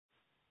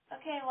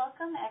Okay,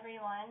 welcome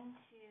everyone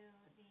to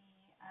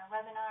the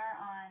webinar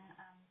on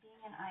being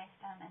an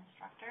iSTEM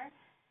instructor.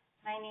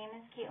 My name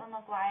is Caitlin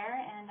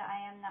McGuire, and I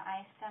am the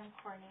iSTEM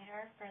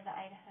coordinator for the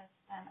Idaho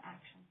STEM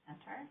Action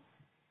Center.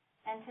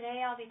 And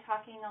today I'll be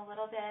talking a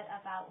little bit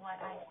about what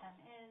iSTEM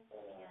is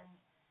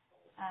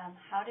and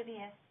how to be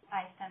an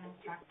iSTEM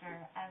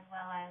instructor, as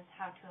well as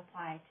how to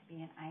apply to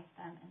be an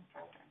iSTEM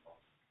instructor.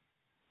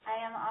 I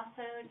am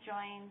also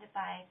joined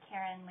by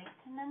Karen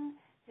Leitonen,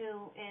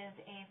 who is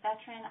a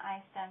veteran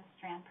iSTEM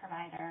Strand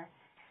provider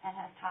and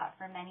has taught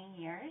for many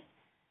years.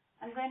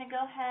 I'm going to go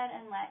ahead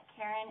and let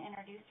Karen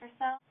introduce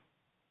herself.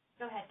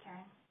 Go ahead,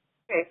 Karen.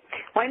 Okay.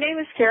 My name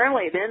is Karen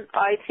Leitonen.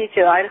 I teach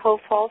at Idaho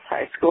Falls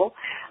High School.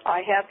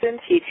 I have been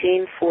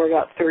teaching for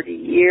about 30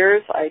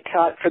 years. I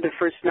taught for the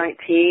first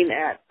 19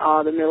 at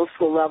the middle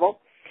school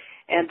level,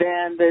 and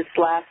then this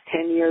last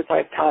 10 years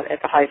I've taught at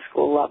the high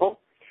school level.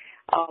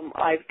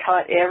 I've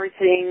taught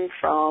everything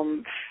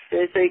from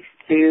physics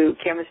to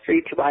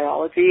chemistry to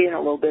biology and a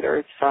little bit of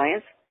earth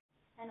science.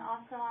 And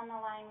also on the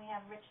line we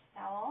have Rich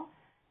Stowell,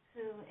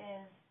 who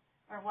is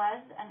or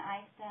was an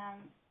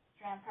iSTEM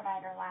Strand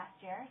provider last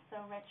year. So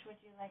Rich, would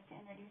you like to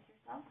introduce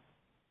yourself?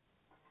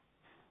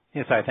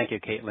 Yes, thank you,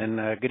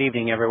 Caitlin. Good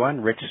evening,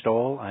 everyone. Rich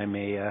Stoll. I'm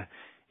a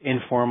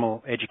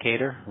informal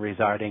educator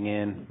residing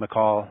in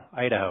McCall,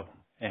 Idaho,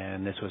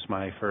 and this was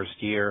my first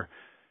year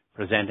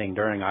presenting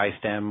during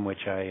iSTEM,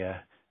 which I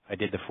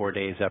did the 4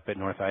 days up at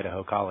North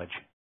Idaho College.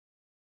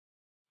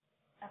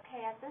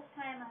 Okay, at this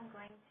time I'm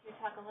going to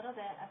talk a little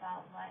bit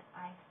about what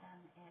iSTEM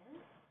is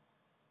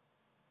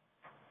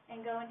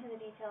and go into the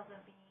details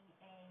of being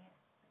a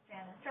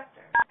Strand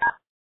instructor.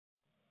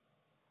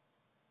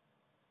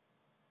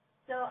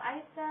 So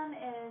iSTEM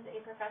is a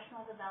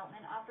professional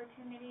development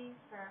opportunity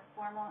for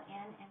formal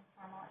and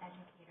informal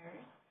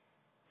educators.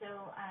 So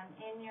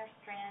in your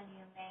Strand,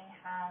 you may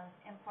have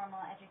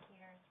informal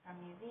educators from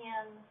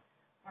museums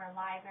or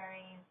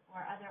libraries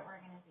or other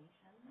organizations.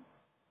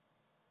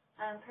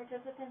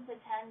 Participants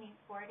attend these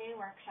 4-day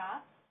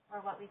workshops,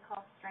 or what we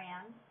call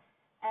Strands,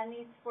 and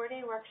these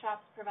 4-day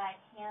workshops provide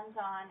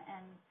hands-on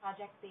and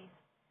project-based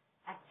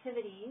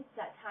activities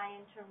that tie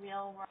into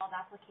real-world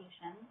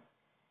applications,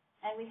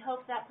 and we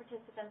hope that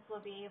participants will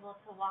be able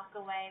to walk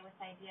away with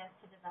ideas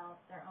to develop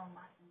their own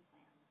lesson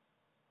plans.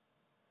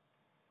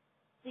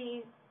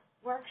 The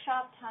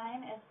workshop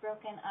time is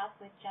broken up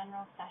with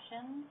general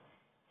sessions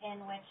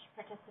in which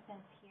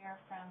participants hear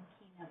from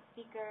keynote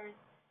speakers,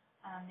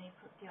 they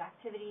do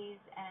activities,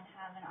 and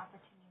have an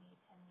opportunity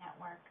to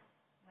network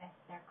with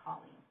their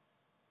colleagues.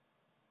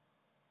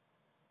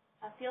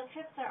 Field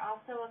trips are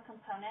also a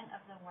component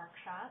of the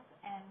workshop,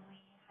 and we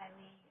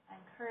highly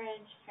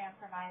encourage Strand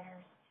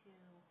providers to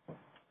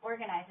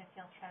organize a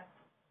field trip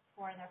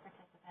for their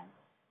participants.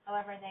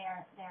 However, they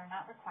are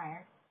not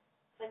required.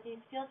 But these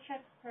field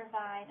trips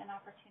provide an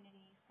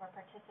opportunity for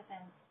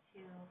participants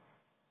to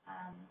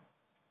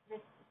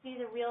see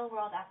the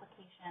real-world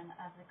application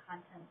of the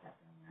content that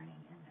they're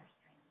learning in their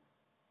Strands.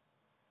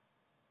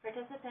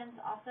 Participants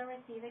also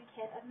receive a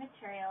kit of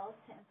materials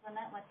to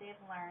implement what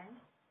they've learned.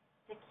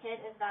 The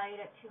kit is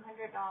valued at $200,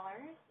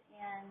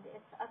 and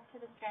it's up to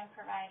the Strand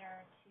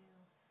provider to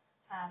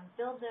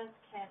build those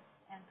kits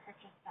and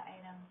purchase the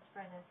items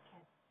for those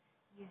kits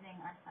using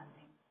our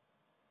funding.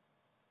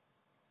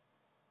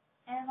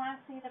 And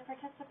lastly, the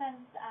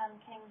participants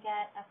can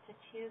get up to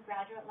 2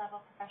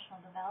 graduate-level professional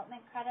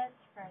development credits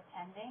for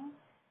attending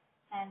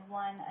and 1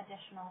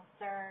 additional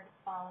third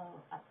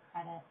follow-up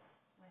credit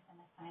with an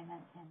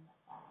assignment in the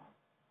fall.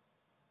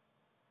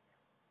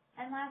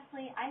 And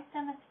lastly,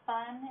 iSTEM is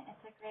fun.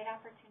 It's a great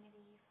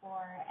opportunity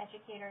for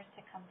educators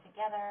to come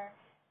together,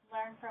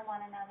 learn from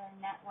one another,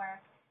 network,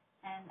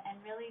 and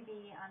really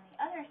be on the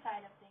other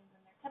side of things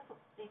than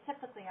they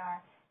typically are,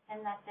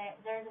 and that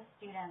they're the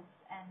students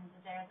and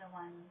they're the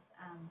ones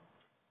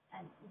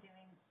and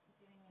doing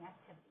the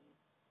activities.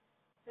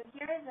 So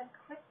here is a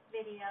quick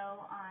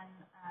video on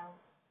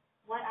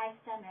what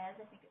iSTEM is.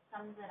 I think it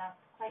sums it up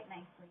quite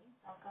nicely,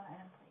 so I'll go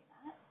ahead and play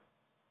that.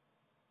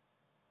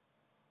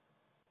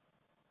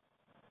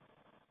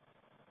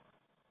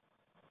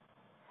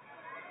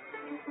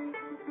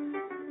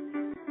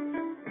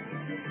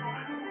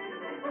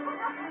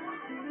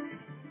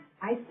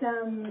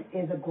 iSTEM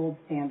is a gold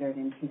standard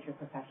in teacher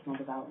professional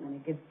development.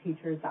 It gives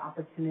teachers the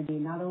opportunity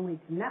not only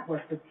to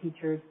network with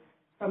teachers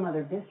from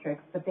other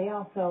districts, but they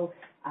also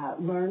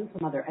learn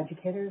from other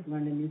educators,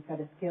 learn a new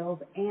set of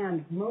skills,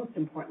 and most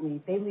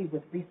importantly, they leave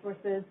with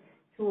resources,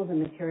 tools, and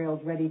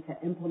materials ready to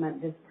implement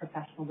this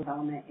professional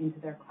development into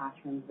their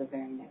classrooms the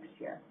very next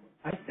year.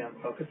 iSTEM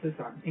focuses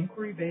on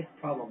inquiry-based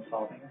problem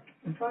solving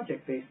and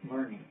project-based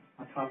learning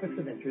on topics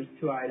of interest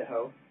to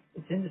Idaho,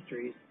 its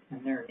industries,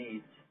 and their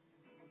needs.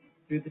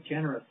 Through the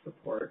generous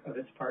support of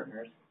its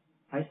partners,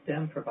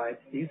 iSTEM provides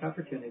these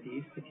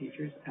opportunities to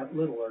teachers at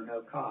little or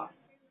no cost.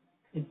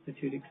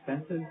 Institute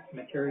expenses,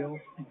 materials,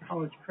 and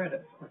college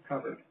credits are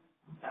covered.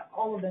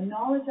 All of the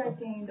knowledge I've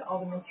gained, all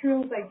the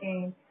materials I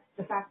gained,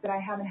 the fact that I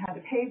haven't had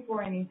to pay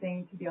for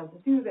anything to be able to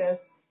do this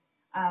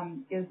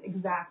is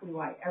exactly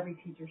why every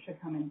teacher should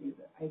come and do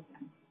this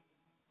iSTEM.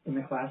 In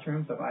the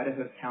classrooms of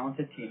Idaho's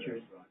talented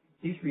teachers,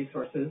 these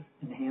resources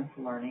enhance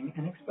learning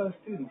and expose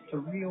students to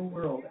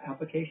real-world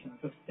applications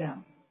of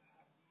STEM.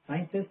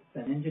 Scientists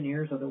and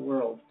engineers are the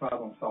world's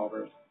problem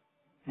solvers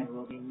and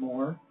will be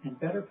more and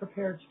better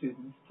prepared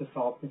students to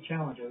solve the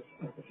challenges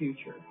of the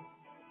future.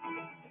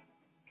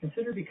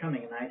 Consider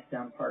becoming an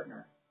iSTEM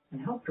partner and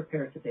help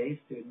prepare today's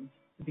students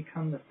to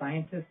become the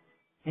scientists,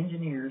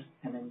 engineers,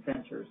 and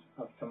inventors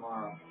of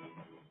tomorrow.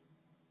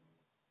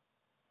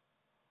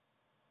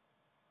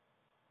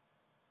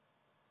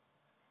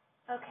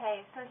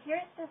 Okay, so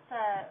here's just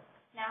a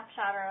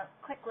snapshot or a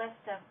quick list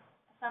of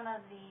some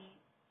of the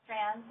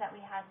strands that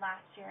we had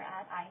last year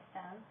at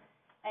iSTEM.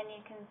 And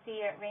you can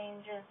see it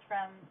ranges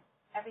from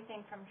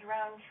everything from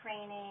drone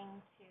training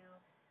to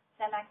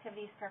STEM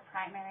activities for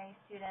primary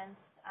students.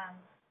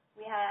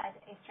 We had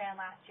a strand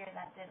last year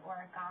that did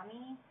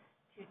origami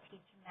to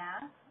teach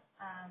math.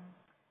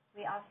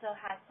 We also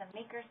had some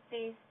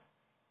makerspace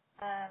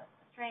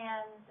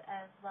strands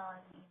as well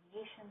as an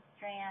aviation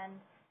strand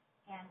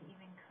and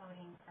even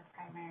coding for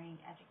primary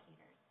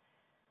educators.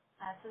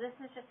 So this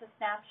is just a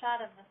snapshot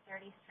of the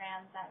 30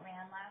 strands that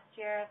ran last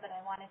year, but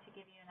I wanted to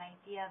give you an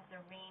idea of the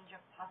range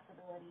of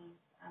possibilities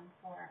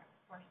for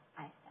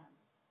iSTEM.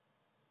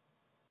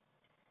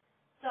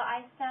 So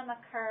iSTEM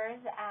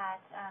occurs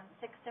at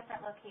 6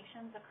 different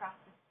locations across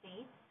the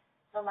state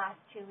the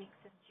last 2 weeks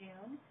of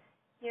June.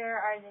 Here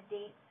are the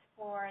dates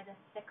for the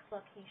 6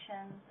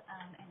 locations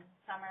in the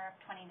summer of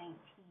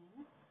 2019.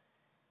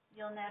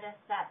 You'll notice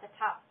that the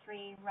top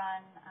 3 run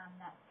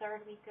that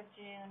 3rd week of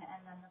June, and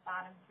then the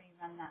bottom 3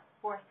 run that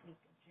 4th week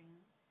of June.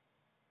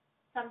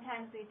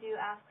 Sometimes we do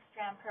ask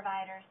strand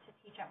providers to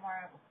teach at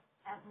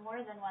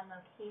more than one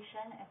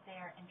location if they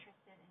are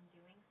interested in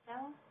doing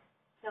so.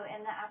 So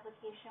in the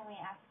application, we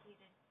ask you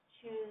to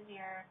choose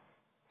your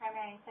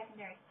primary and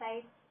secondary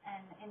sites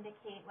and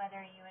indicate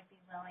whether you would be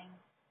willing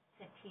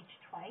to teach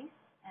twice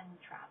and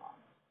travel.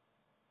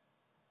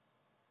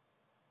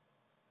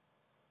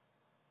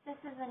 This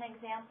is an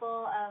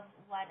example of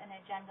what an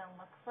agenda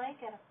looks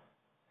like at a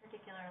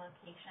particular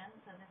location.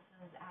 So this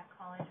was at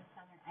College of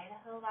Southern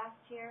Idaho last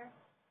year.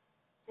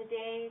 The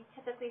day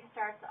typically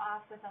starts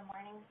off with a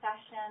morning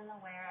session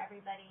where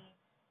everybody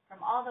from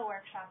all the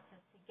workshops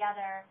is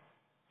together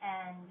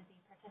and the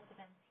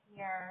participants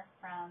hear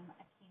from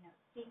a keynote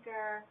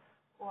speaker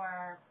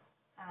or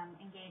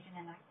engage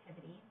in an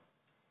activity.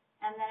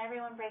 And then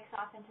everyone breaks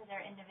off into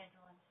their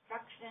individual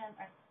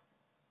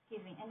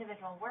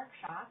individual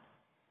workshops.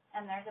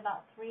 And there's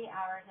about 3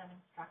 hours of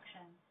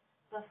instruction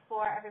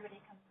before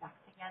everybody comes back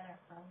together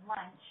for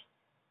lunch.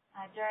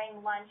 During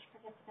lunch,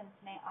 participants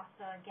may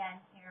also again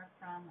hear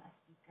from a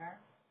speaker.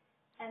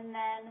 And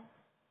then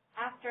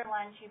after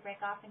lunch, you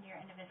break off into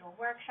your individual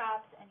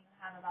workshops, and you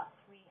have about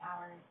 3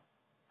 hours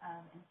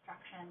of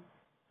instruction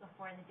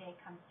before the day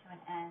comes to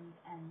an end,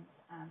 and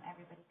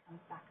everybody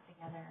comes back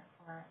together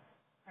for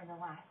the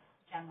last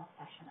general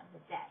session of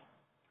the day.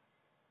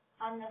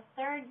 On the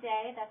 3rd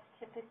day, that's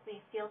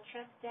typically field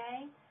trip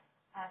day.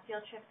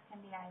 Field trips can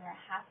be either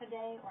a half a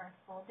day or a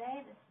full day.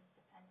 This is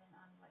dependent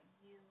on what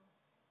you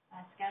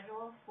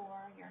schedule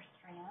for your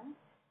strand.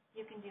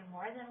 You can do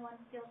more than one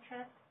field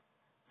trip.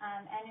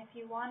 And if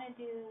you want to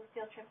do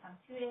field trips on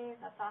 2 days,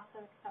 that's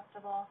also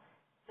acceptable.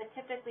 But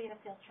typically the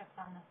field trip's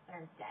on the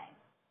 3rd day.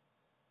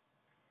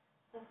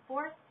 The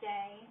 4th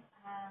day,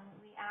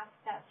 we ask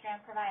that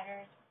strand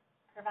providers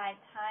provide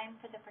time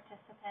for the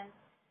participants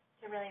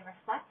to really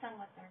reflect on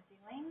what they're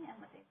doing and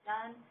what they've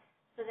done,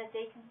 so that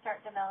they can start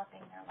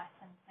developing their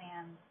lesson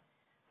plans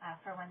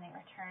for when they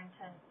return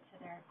to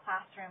their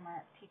classroom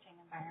or teaching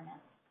environment.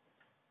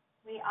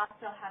 We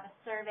also have a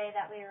survey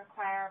that we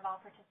require of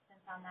all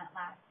participants on that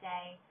last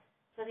day.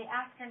 So the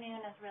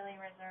afternoon is really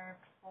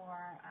reserved for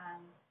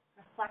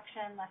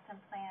reflection, lesson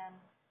plan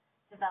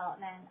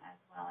development, as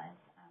well as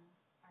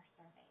our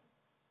surveys.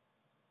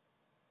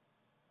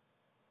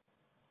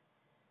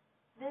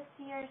 This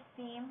year's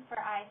theme for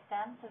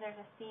iSTEM, so there's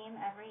a theme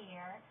every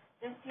year.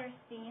 This year's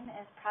theme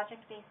is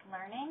project-based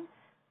learning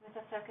with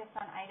a focus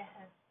on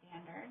Idaho's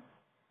standards.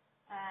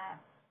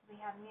 We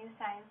have new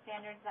science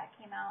standards that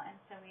came out, and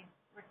so we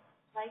would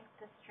like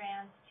the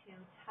strands to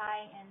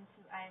tie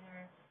into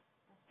either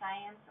the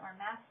science or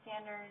math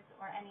standards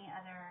or any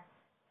other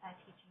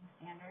teaching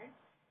standards.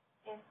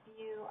 If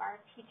you are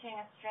teaching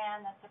a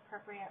strand that's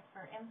appropriate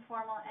for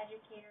informal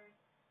educators,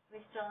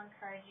 we still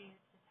encourage you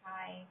to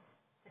tie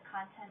the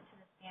content to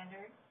the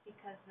standards,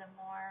 because the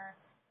more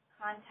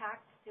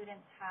contact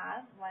students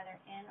have, whether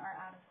in or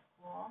out of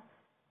school,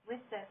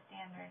 with those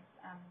standards,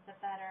 the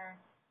better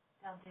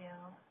they'll do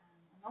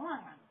in the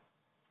long run.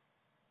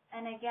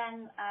 And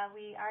again,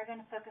 we are going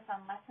to focus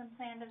on lesson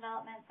plan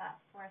development that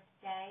 4th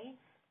day,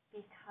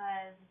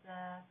 because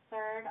the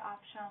 3rd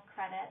optional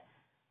credit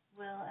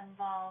will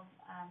involve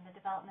the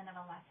development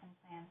of a lesson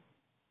plan.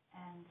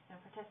 And so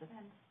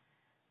participants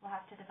will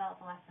have to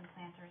develop a lesson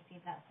plan to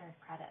receive that 3rd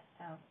credit.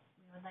 So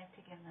we would like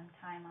to give them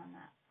time on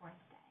that 4th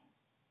day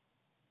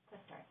to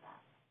start that.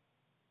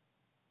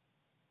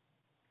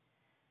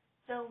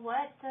 So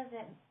what does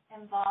it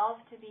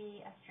involve to be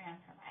a strand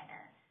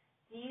provider?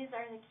 These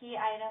are the key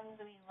items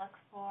we look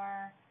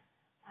for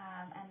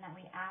and that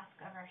we ask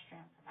of our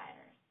strand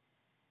providers.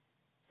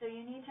 So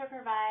you need to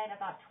provide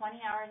about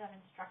 20 hours of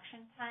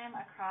instruction time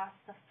across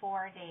the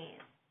 4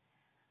 days.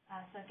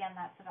 So again,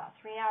 that's about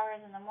 3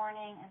 hours in the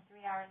morning and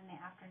 3 hours in the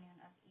afternoon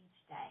of each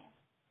day.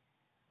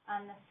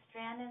 The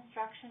strand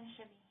instruction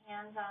should be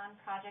hands-on,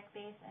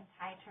 project-based, and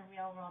tied to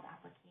real-world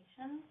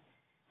applications.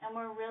 And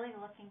we're really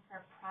looking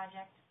for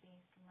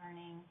project-based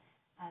learning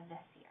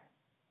this year.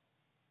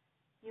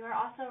 You are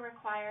also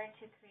required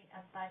to create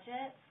a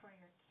budget for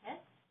your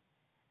kits,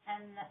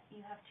 and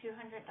you have $200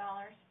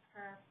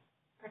 per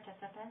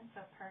participant,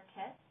 so per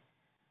kit.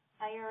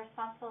 You're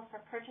responsible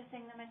for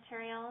purchasing the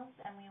materials,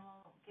 and we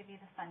will give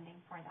you the funding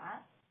for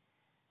that.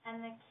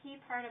 And the key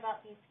part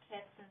about these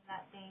kits is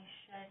that they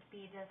should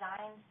be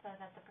designed so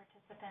that the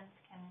participants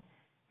can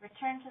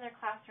return to their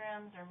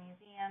classrooms or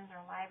museums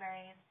or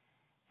libraries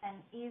and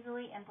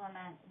easily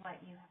implement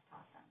what you have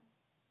taught them.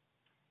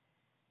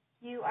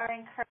 You are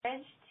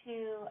encouraged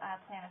to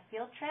plan a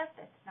field trip.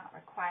 It's not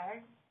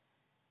required.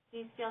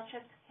 These field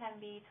trips can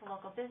be to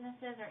local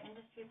businesses or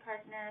industry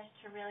partners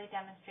to really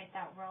demonstrate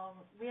that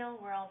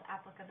real-world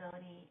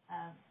applicability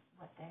of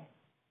what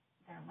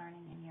they're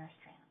learning in your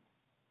strand.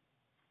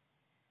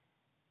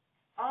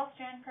 All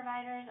strand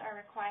providers are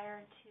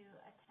required to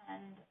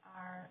attend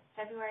our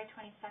February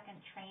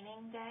 22nd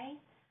training day.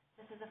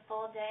 This is a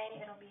full day.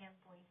 It'll be in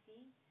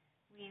Boise.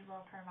 We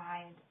will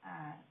provide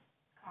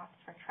costs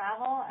for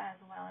travel as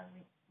well as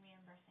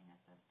reimbursing a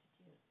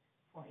substitute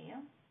for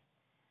you.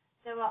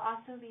 There will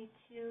also be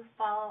 2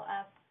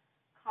 follow-up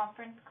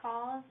conference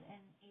calls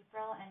in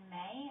April and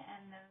May,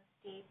 and those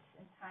dates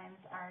and times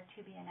are to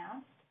be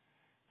announced.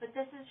 But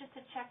this is just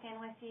to check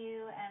in with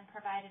you and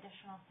provide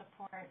additional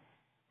support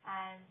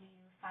as you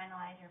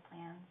finalize your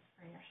plans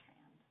for your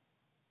strand.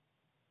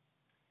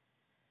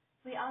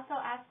 We also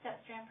ask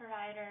that strand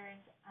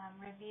providers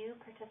review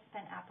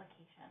participant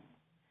applications.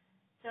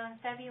 So in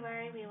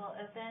February, we will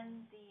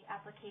open the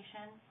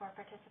application for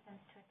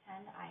participants to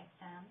attend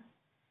ISTEM,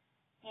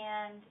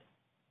 and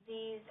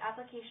these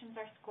applications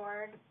are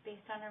scored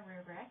based on a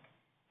rubric,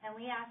 and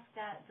we ask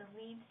that the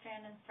lead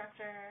strand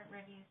instructor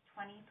reviews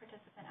 20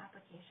 participant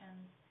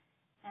applications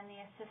and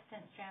the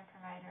assistant strand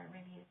provider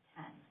reviews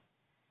 10.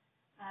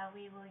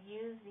 We will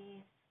use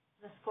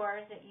the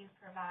scores that you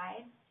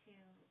provide to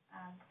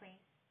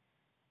place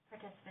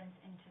participants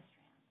into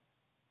strands.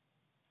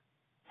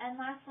 And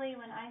lastly,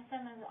 when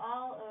ISTEM is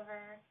all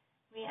over,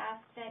 we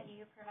ask that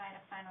you provide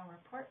a final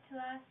report to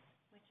us,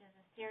 which is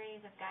a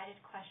series of guided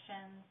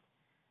questions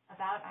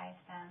about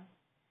ISTEM,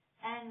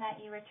 and that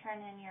you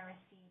return in your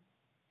receipts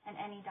and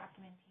any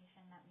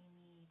documentation that we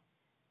need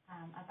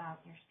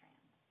about your strand.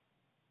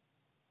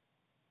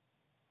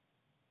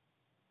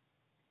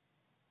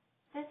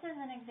 This is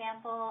an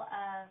example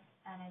of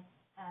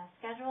a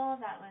schedule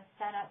that was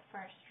set up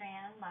for a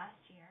strand last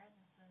year.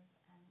 This was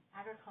an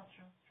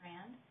agricultural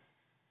strand.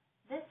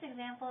 This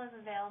example is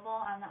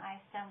available on the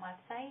ISTEM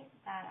website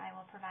that I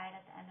will provide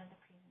at the end of the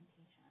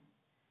presentation.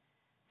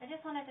 I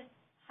just wanted to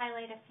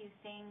highlight a few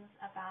things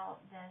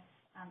about this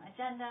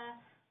agenda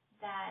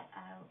that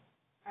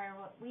are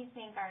what we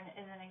think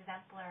is an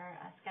exemplar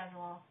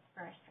schedule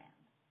for a strand.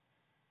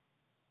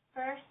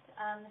 First,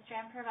 the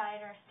strand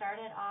provider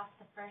started off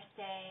the first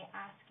day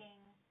asking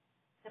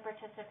the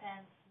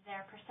participants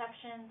their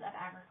perceptions of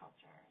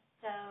agriculture.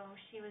 So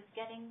she was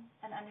getting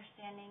an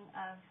understanding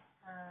of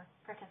her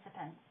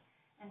participants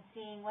and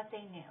seeing what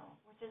they knew,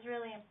 which is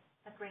really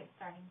a great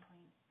starting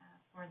point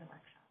for the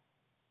workshop.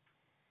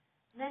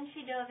 Then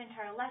she dove into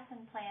her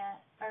lesson plan,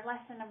 or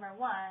lesson number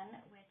 1,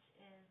 which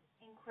is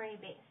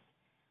inquiry-based.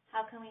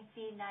 How can we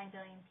feed 9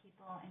 billion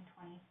people in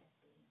 2050?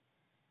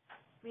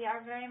 We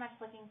are very much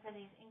looking for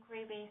these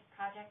inquiry-based,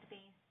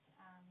 project-based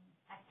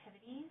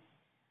activities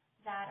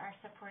that are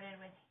supported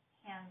with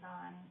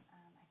hands-on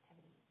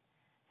activities.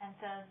 And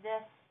so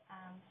this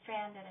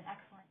strand did an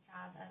excellent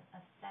job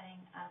of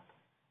setting up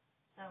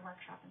the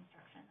workshop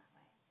instruction that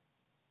way.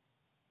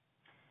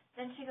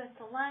 Then she goes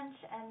to lunch,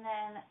 and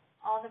then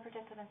all the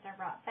participants are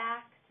brought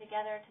back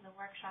together to the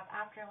workshop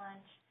after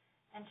lunch,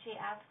 and she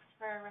asks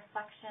for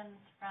reflections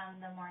from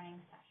the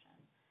morning session,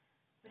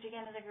 which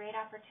again is a great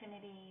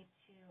opportunity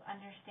to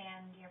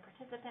understand your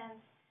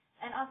participants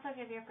and also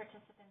give your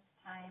participants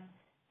time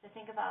to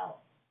think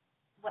about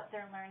what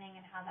they're learning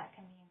and how that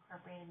can be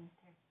incorporated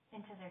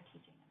into their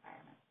teaching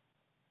environment.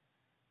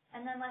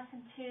 And then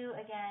lesson 2,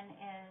 again,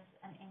 is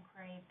an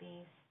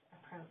inquiry-based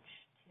approach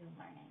to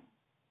learning.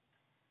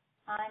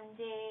 On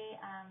day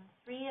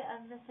 3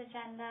 of this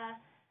agenda,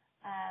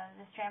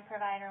 the strand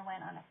provider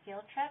went on a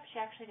field trip. She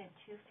actually did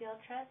 2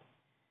 field trips.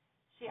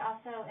 She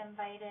also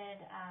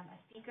invited a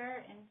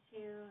speaker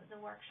into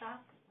the workshop,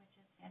 which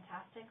is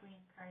fantastic. We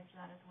encourage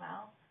that as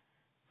well.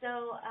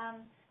 So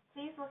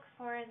please look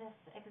for this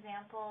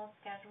example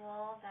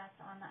schedule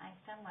that's on the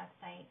ISTEM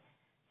website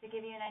to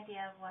give you an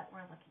idea of what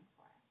we're looking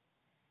for.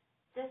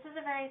 This is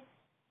a very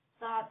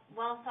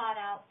well thought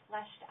out,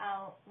 fleshed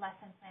out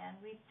lesson plan.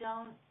 We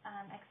don't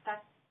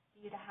expect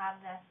you to have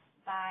this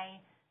by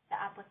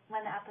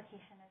when the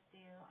application is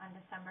due on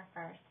December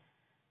 1st.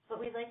 but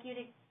we'd like you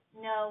to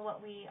know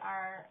what we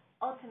are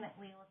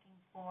ultimately looking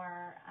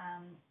for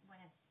when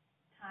it's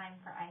time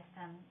for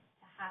ISTEM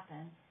to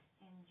happen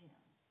in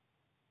June.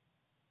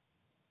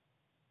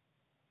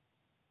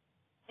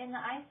 In the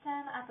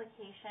ISTEM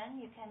application,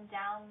 you can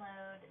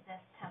download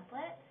this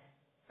template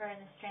for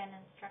the Strand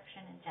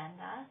Instruction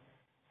Agenda,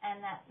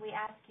 and that we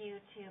ask you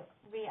to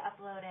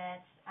re-upload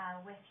it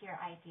with your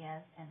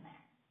ideas in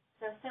there.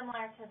 So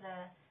similar to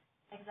the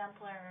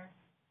exemplar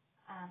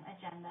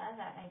agenda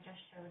that I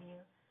just showed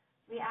you,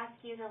 we ask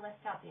you to list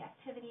out the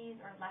activities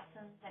or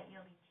lessons that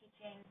you'll be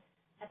teaching,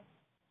 a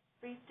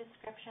brief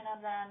description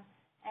of them,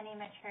 any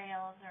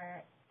materials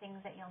or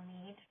things that you'll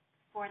need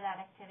for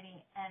that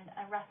activity, and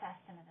a rough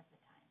estimate of the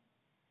time.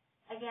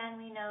 Again,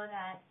 we know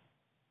that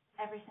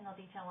every single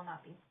detail will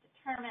not be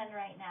determined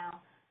right now,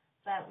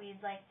 but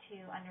we'd like to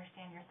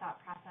understand your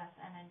thought process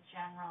and a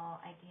general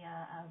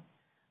idea of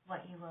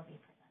what you will be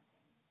presenting.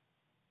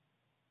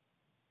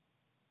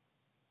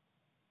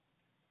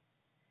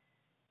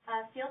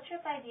 Field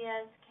trip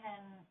ideas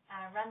can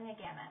run the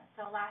gamut.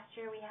 So last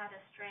year we had a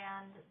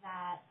strand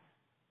that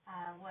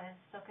was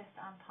focused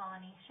on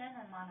pollination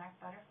and monarch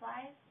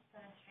butterflies.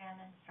 So the strand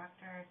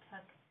instructor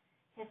took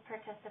his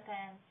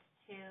participants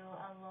to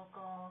a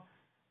local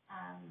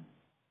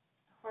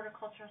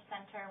horticultural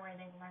center where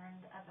they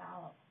learned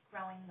about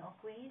growing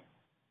milkweed.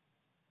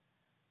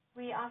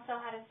 We also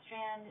had a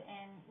strand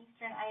in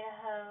eastern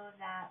Idaho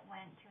that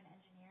went to an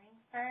engineering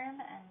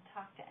firm and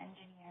talked to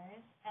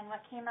engineers. And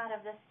what came out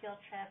of this field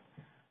trip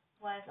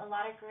was a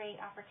lot of great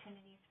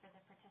opportunities for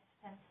the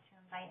participants to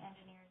invite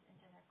engineers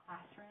into their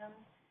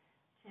classrooms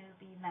to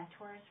be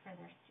mentors for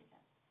their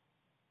students.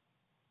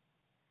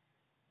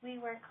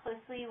 We work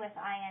closely with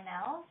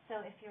INL,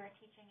 so if you are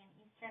teaching in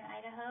eastern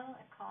Idaho,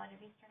 at College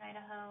of Eastern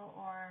Idaho,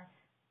 or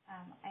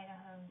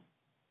Idaho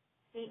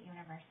State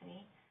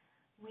University,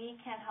 we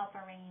can help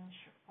arrange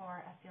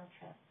for a field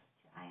trip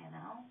to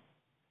INL.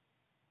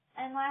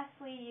 And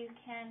lastly, you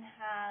can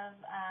have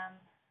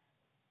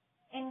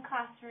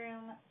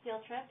in-classroom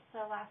field trips.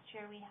 So last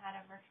year we had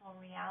a virtual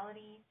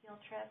reality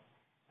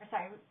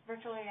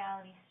virtual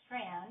reality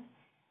strand,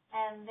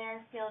 and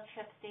their field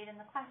trip stayed in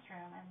the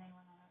classroom, and they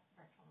went on a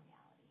virtual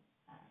reality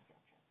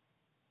field trip.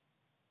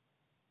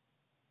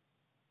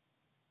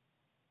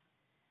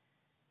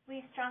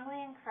 We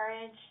strongly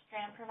encourage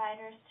strand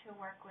providers to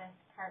work with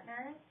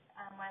partners,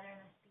 whether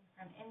this be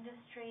from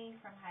industry,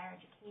 from higher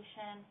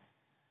education,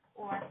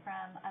 or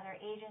from other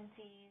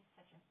agencies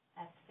such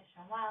as Fish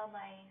and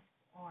Wildlife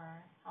or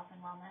Health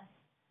and Wellness.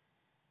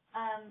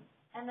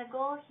 And the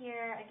goal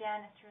here,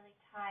 again, is to really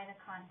tie the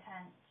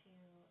content to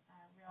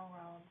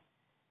real-world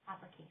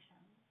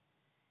applications.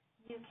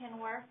 You can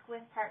work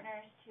with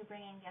partners to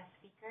bring in guest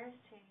speakers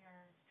to your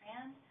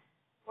strand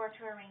or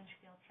to arrange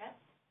field trips.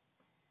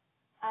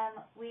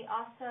 We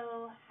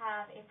also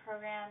have a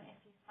program if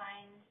you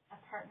find a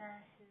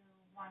partner who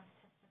wants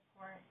to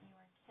support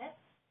your kits.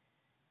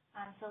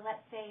 So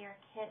let's say your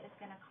kit is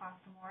going to cost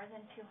more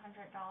than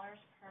 $200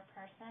 per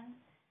person,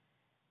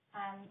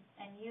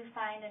 and you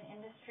find an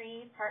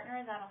industry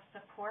partner that will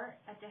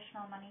support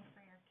additional money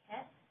for your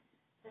kit.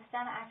 The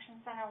STEM Action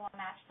Center will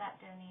match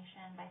that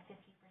donation by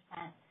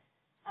 50%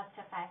 up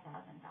to $5,000.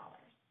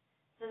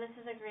 So this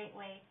is a great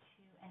way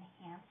to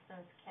enhance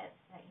those kits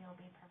that you'll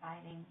be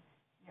providing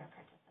your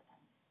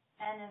participants,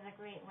 and is a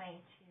great way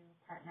to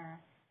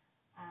partner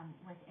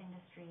with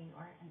industry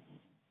or an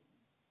agency.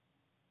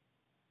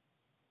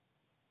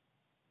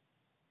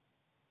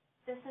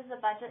 This is a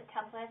budget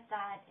template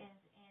that is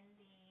in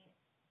the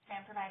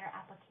strand provider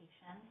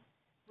application.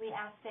 We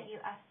ask that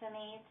you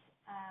estimate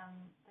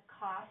the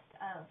cost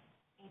of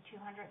a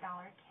 $200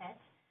 kit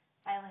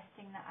by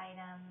listing the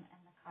item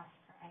and the cost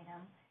per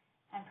item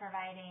and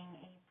providing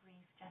a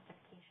brief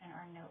justification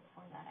or note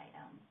for that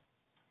item.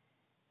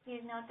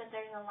 Please note that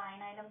there's a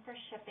line item for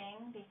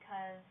shipping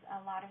because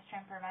a lot of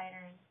strand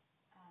providers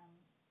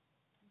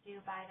do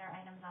buy their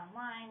items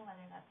online,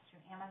 whether that's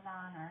through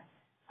Amazon or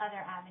other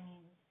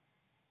avenues.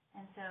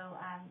 And so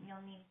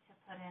you'll need to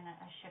put in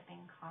a shipping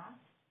cost.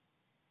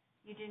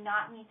 You do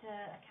not need to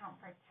account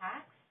for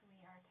tax. We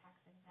are tax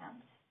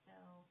exempt, so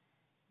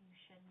you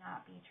should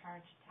not be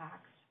charged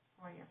tax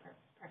for your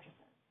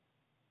purchases.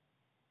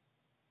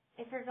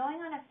 If you're going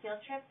on a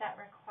field trip that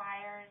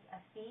requires a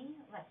fee,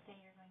 let's say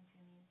you're going to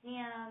a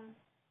museum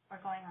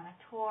or going on a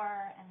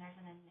tour and there's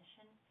an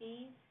admission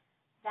fee,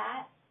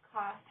 that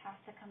cost has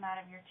to come out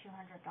of your $200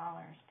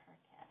 per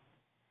kit.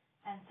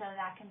 And so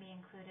that can be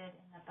included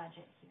in the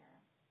budget here.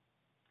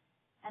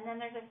 And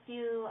then there's a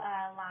few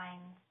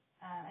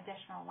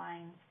additional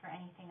lines for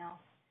anything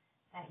else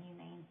that you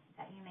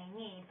may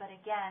need. But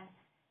again,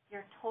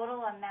 your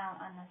total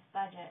amount on this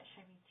budget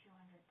should be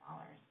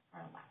 $200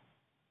 or less.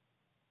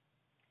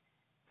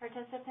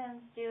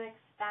 Participants do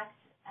expect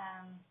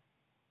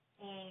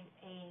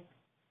a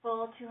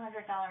full $200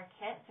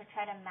 kit, so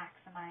try to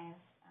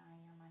maximize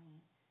your money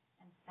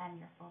and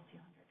spend your full $200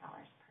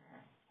 per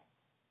kit.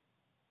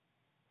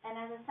 And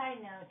as a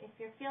side note, if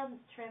your field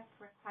trip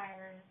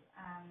requires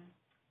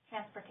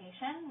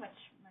transportation, which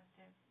most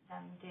of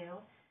them do,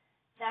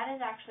 that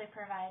is actually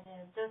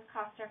provided, those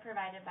costs are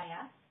provided by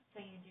us, so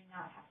you do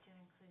not have to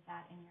include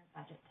that in your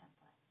budget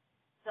template.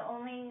 The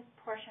only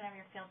portion of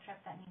your field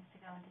trip that needs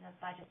to go into the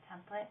budget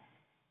template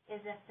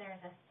is if there's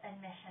an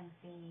admission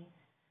fee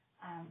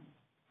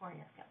for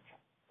your field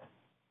trip.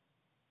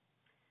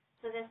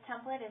 So this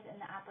template is in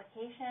the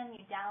application.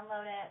 You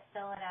download it,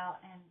 fill it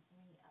out, and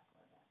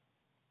re-upload it.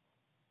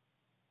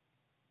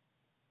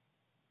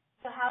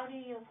 So how do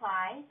you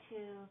apply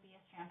to be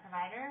a Strand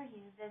provider?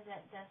 You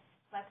visit this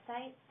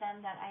website,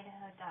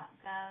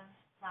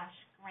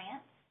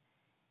 sem.idaho.gov/grants,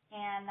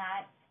 and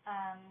that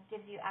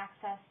gives you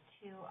access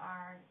to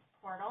our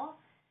portal.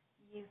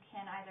 You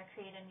can either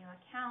create a new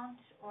account,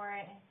 or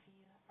if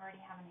you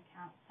already have an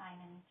account, sign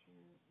into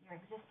your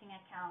existing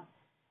account,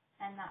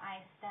 and the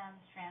iSTEM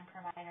Strand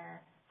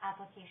Provider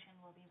application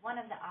will be one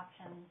of the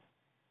options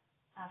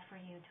for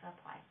you to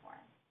apply for.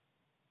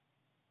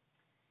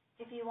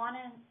 If you want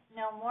to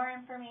know more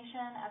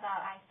information about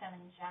iSTEM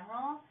in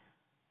general,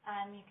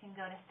 you can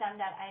go to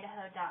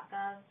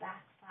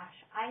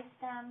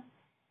sem.idaho.gov/iSTEM,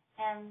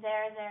 and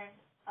there's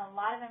a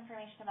lot of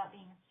information about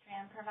being a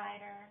Strand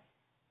provider.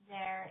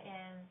 There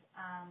is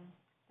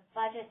the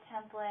budget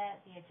template,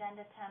 the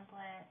agenda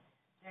template,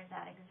 there's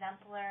that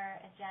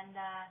exemplar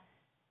agenda.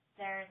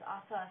 There's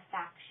also a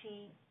fact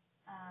sheet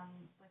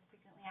with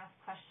frequently asked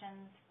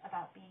questions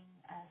about being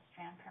a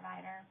Strand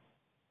provider.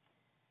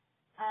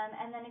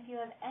 And then if you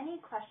have any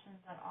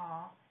questions at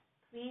all,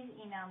 please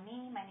email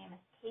me. My name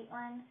is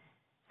Caitlin.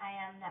 I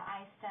am the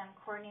iSTEM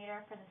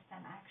coordinator for the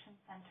STEM Action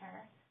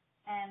Center,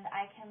 and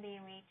I can be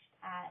reached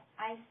at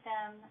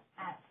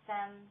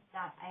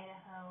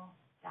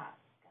istem@sem.idaho.gov.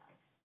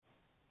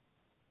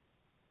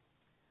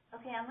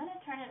 Okay, I'm going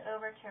to turn it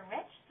over to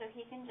Rich so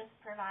he can just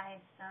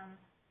provide some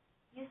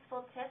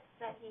useful tips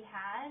that he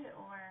had,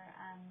 or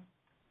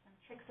some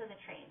tricks of the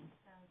trade.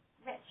 So,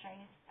 Rich,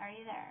 are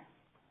you there?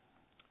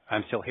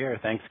 I'm still here.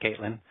 Thanks,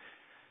 Caitlin.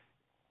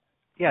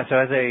 Yeah, so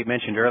as I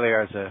mentioned earlier,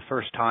 I was a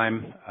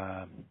first-time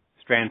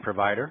Strand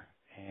provider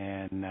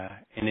and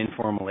an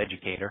informal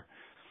educator.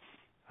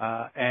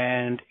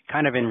 And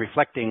kind of in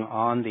reflecting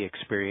on the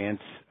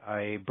experience,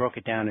 I broke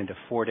it down into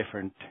 4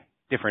 different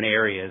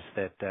areas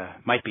that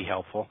might be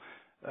helpful.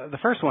 The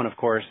first one, of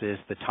course, is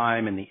the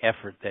time and the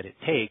effort that it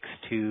takes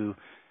to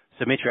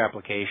submit your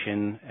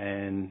application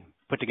and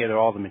put together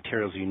all the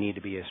materials you need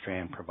to be a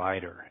Strand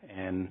provider.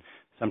 And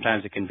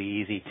sometimes it can be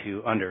easy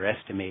to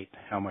underestimate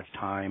how much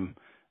time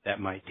that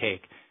might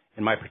take.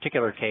 In my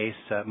particular case,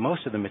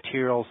 most of the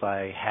materials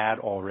I had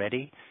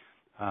already,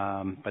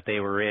 but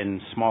they were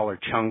in smaller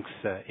chunks,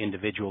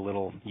 individual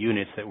little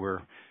units that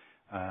were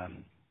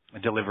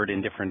delivered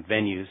in different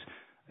venues.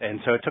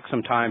 And so it took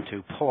some time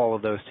to pull all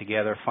of those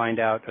together, find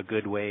out a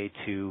good way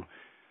to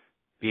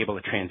be able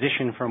to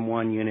transition from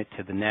one unit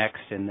to the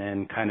next, and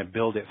then kind of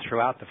build it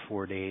throughout the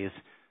 4 days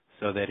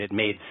so that it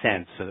made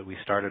sense, so that we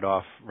started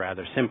off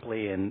rather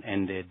simply and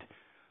ended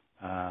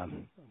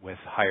with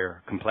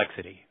higher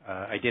complexity.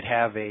 I did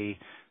have a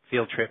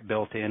field trip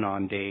built in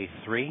on day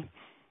 3,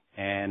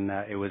 and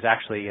it was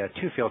actually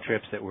 2 field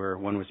trips that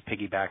one was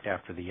piggybacked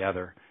after the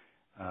other.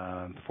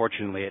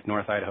 Fortunately, at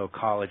North Idaho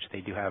College,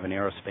 they do have an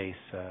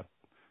aerospace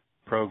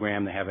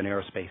program. They have an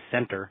aerospace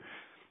center.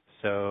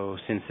 So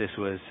since this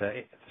was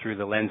through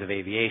the lens of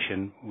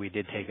aviation, we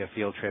did take a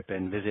field trip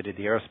and visited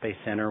the aerospace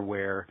center,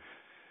 where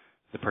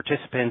the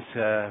participants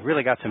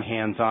really got some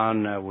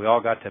hands-on. We all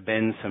got to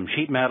bend some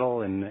sheet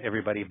metal, and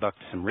everybody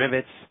bucked some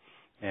rivets,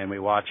 and we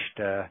watched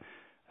a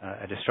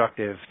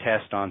destructive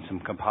test on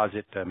some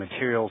composite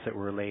materials that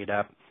were laid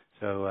up.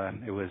 So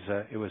it was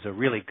a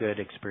really good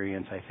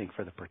experience, I think,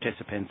 for the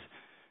participants.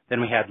 Then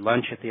we had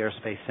lunch at the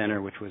Aerospace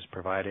Center, which was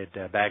provided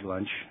bag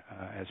lunch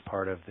as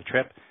part of the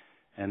trip,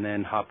 and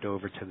then hopped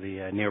over to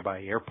the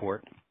nearby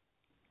airport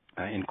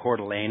in Coeur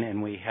d'Alene,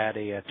 and we had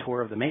a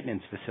tour of the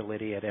maintenance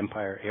facility at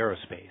Empire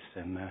Aerospace,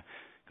 and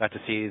got to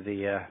see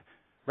the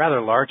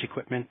rather large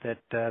equipment that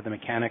the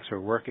mechanics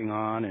were working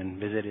on, and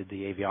visited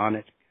the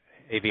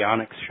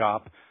avionics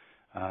shop,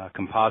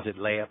 composite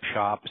layup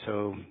shop.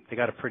 So they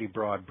got a pretty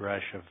broad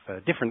brush of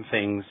different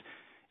things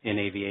in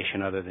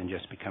aviation other than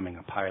just becoming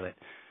a pilot.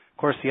 Of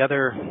course, the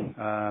other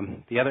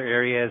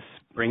areas: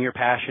 bring your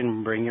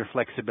passion, bring your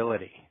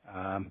flexibility.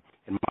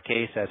 In my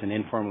case, as an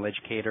informal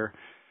educator,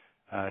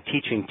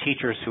 teaching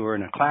teachers who are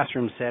in a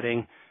classroom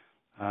setting,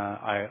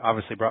 I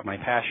obviously brought my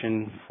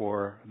passion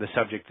for the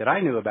subject that I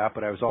knew about,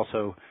 but I was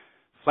also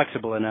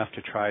flexible enough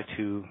to try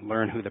to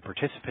learn who the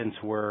participants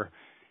were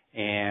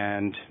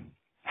and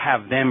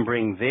have them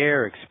bring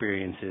their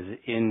experiences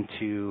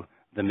into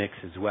the mix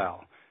as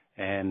well,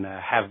 and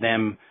have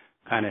them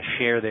kind of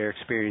share their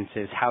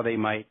experiences, how they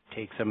might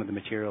take some of the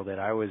material that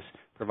I was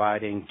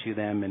providing to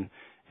them and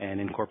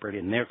incorporate it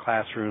in their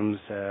classrooms,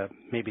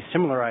 maybe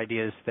similar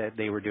ideas that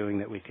they were doing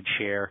that we could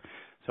share.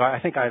 So I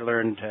think I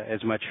learned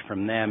as much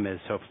from them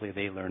as hopefully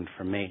they learned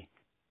from me.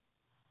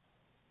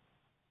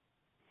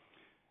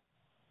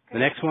 The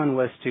next one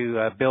was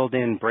to build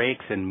in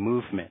breaks and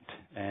movement.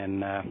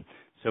 And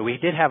so we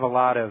did have a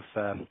lot of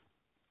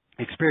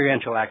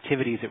experiential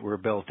activities that were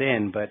built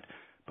in, but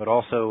but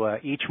also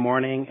each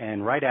morning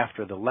and right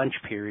after the lunch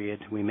period,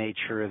 we made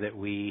sure that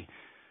we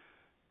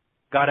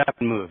got up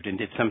and moved and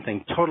did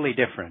something totally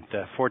different.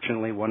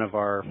 Fortunately, one of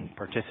our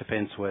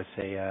participants was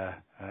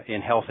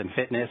in health and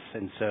fitness,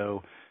 and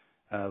so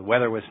the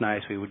weather was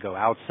nice. We would go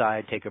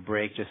outside, take a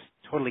break, just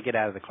totally get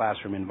out of the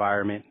classroom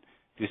environment,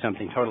 do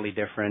something totally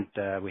different.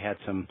 We had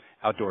some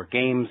outdoor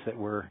games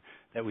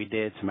that we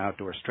did, some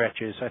outdoor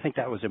stretches. So I think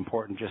that was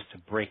important, just to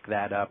break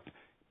that up,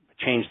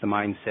 change the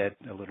mindset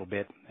a little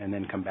bit, and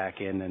then come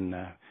back in and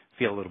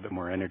feel a little bit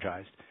more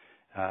energized.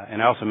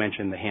 And I also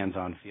mentioned the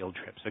hands-on field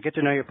trip. So get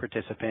to know your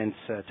participants,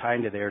 tie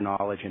into their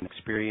knowledge and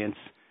experience.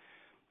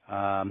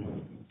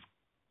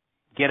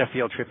 Get a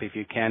field trip if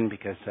you can,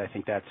 because I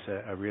think that's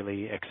a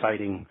really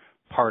exciting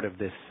part of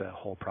this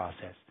whole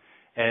process.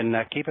 And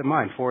keep in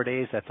mind, 4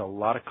 days, that's a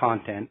lot of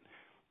content.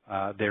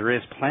 There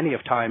is plenty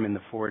of time in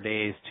the 4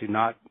 days to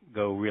not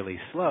go really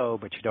slow,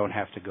 but you don't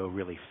have to go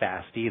really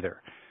fast either.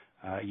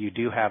 You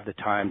do have the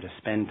time to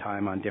spend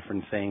time on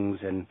different things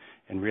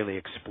and really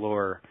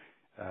explore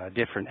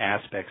different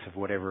aspects of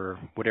whatever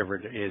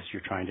it is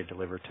you're trying to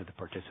deliver to the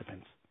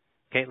participants.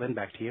 Caitlin,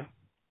 back to you.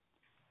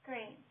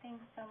 Great.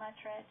 Thanks so much,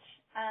 Rich.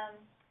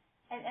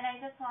 And I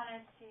just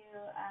wanted to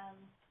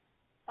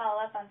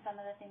follow up on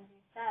some of the things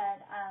you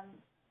said.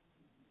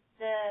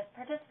 The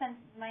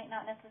participants might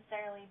not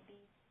necessarily be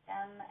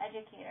STEM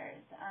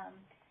educators.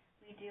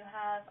 We do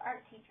have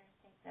art teachers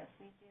take this.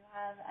 We do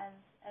have,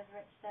 as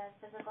Rich says,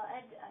 physical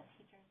ed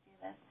teachers do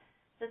this.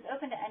 So it's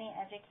open to any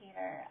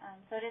educator.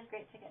 So it is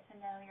great to get to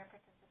know your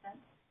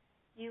participants.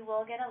 You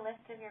will get a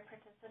list of your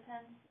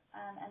participants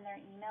and their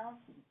emails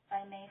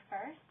by May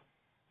 1st,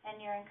 and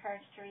you're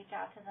encouraged to reach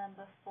out to them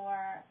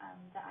before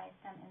the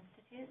iSTEM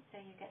Institute, so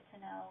you get to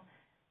know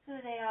who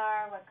they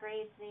are, what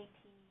grades they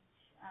teach,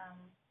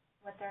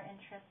 what their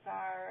interests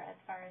are as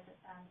far as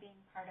being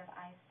part of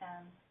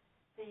iSTEM,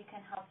 so you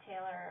can help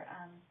tailor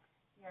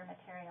your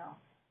material.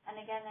 And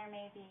again, there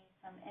may be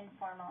some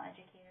informal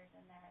educators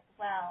in there as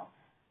well.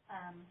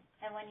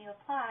 And when you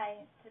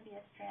apply to be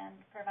a Strand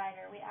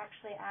provider, we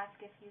actually ask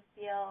if you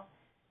feel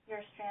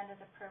your Strand is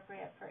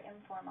appropriate for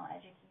informal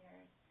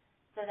educators,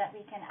 so that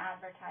we can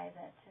advertise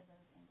it to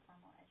those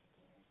informal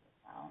educators as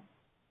well.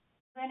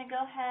 We're going to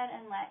go ahead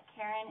and let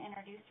Karen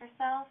introduce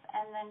herself,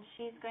 and then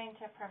she's going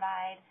to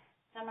provide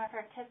some of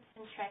her tips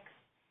and tricks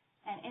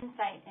and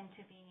insight into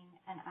being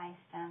an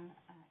iSTEM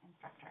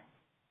instructor.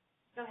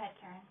 Go ahead,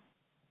 Karen.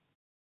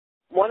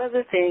 One of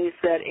the things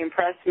that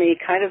impressed me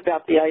kind of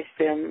about the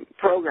iSTEM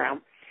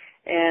program,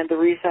 and the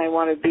reason I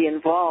want to be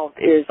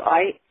involved, is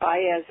I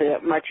as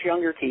a much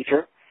younger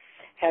teacher,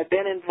 have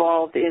been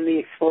involved in the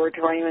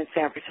Exploratorium in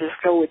San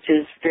Francisco, which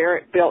is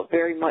built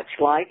very much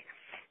like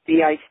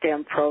the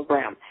iSTEM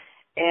program.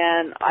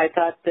 And I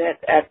thought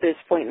that at this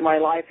point in my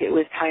life, it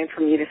was time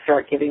for me to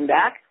start giving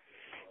back.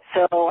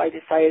 So I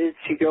decided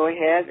to go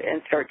ahead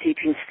and start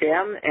teaching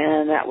STEM,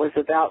 and that was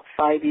about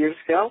 5 years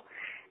ago.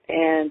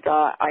 And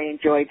I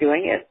enjoy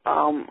doing it.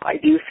 I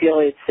do feel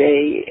it's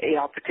a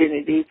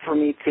opportunity for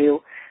me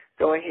to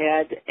go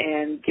ahead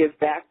and give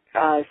back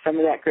some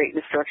of that great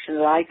instruction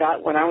that I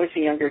got when I was a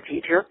younger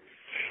teacher.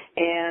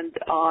 And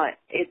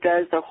it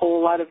does a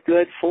whole lot of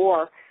good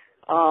for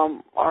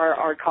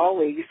our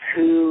colleagues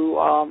who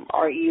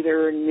are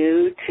either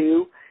new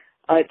to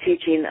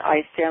teaching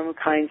iSTEM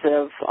kinds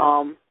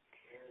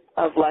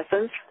of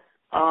lessons.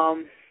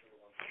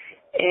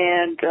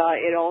 And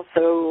it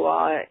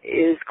also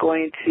is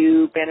going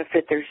to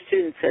benefit their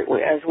students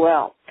as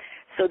well.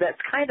 So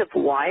that's kind of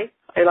why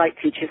I like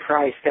teaching for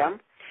iSTEM.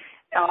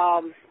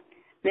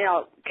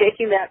 Now,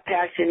 taking that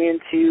passion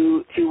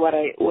into what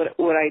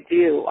I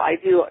do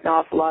an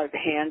awful lot of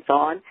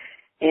hands-on,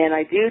 and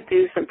I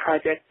do some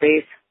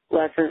project-based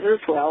lessons as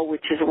well,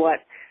 which is what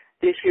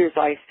this year's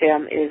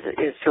iSTEM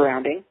is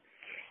surrounding.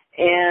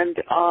 And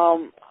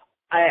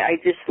I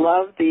just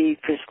love the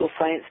physical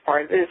science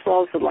part of it, as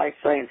well as the life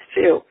science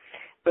too.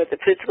 But the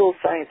physical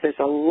science, there's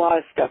a lot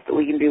of stuff that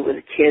we can do with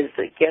the kids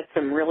that gets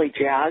them really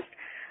jazzed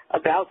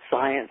about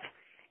science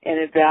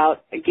and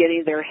about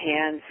getting their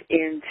hands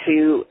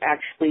into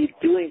actually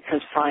doing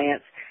some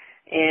science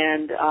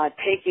and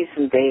taking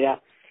some data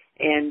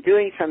and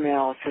doing some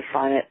analysis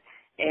on it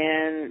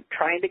and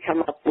trying to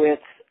come up with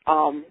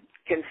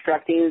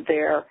constructing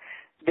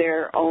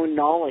their own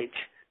knowledge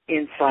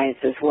in science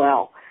as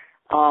well.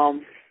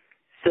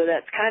 So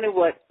that's kind of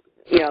what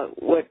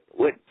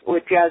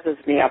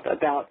jazzes me up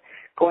about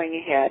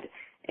going ahead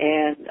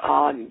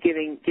and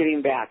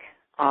giving back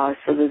so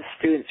that the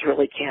students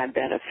really can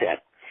benefit.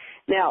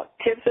 Now,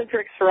 tips and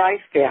tricks for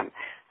iSTEM.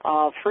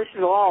 First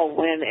of all,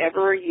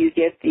 whenever you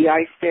get the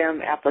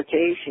iSTEM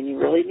application, you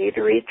really need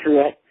to read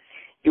through it.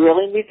 You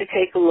really need to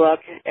take a look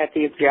at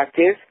the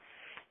objectives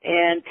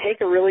and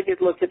take a really good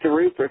look at the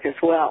rubric as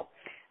well.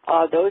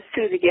 Those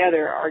two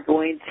together are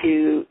going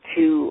to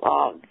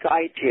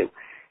guide you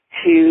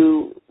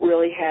to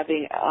really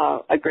having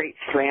a great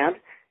strand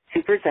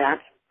to present.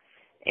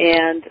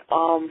 And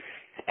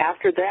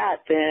after that,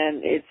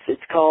 then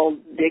it's called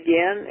dig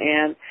in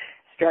and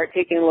start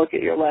taking a look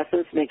at your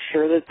lessons, make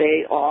sure that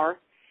they are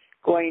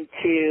going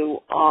to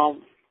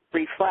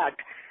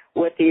reflect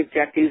what the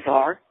objectives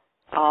are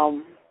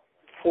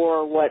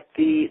for what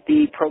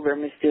the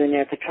program is doing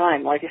at the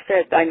time. Like I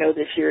said, I know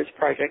this year is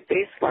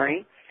project-based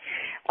learning,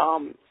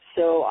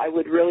 so I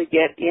would really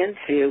get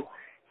into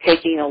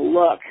taking a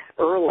look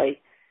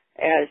early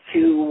as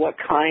to what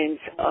kinds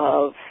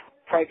of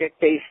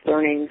project-based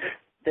learning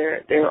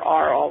there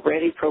are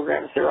already,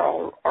 programs that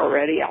are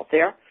already out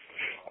there,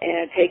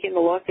 and taking a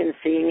look and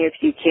seeing if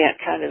you can't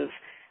kind of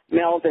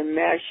meld and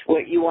mesh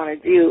what you want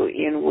to do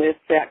in with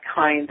that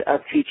kind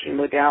of teaching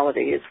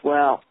modality as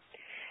well.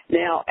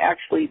 Now,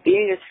 actually,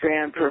 being a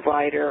Strand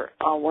provider,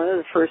 one of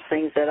the first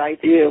things that I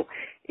do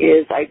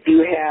is I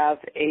do have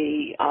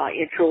a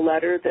intro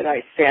letter that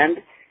I send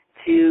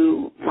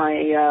to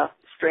my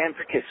Strand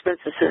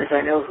participants as soon as I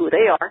know who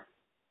they are.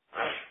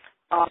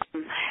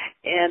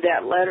 And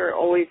that letter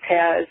always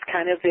has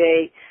kind of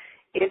a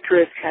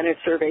interest kind of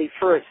survey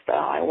first.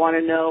 I want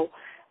to know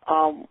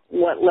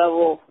what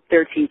level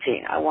they're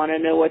teaching. I want to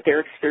know what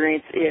their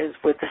experience is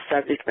with the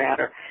subject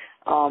matter.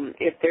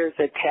 If there's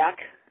a tech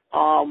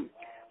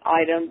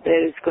item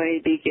that is going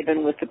to be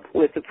given with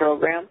the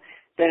program,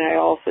 then I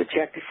also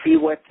check to see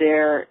what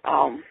their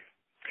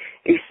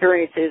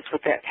experience is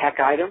with that tech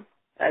item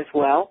as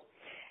well.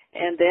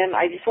 And then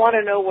I just want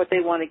to know what they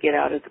want to get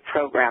out of the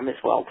program as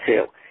well,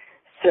 too.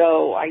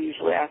 So I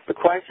usually ask the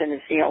question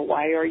is,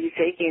 why are you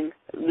taking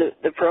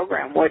the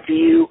program? What do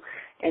you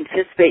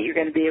anticipate you're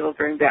going to be able to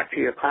bring back to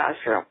your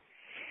classroom?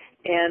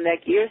 And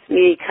that gives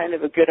me kind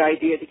of a good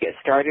idea to get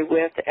started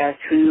with as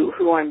to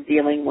who I'm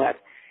dealing with.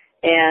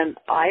 And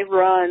I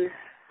run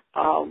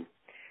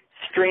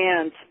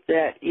strands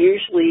that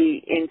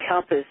usually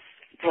encompass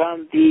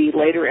from the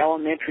later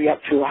elementary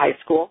up to high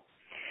school.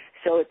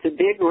 So it's a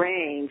big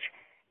range,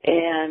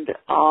 and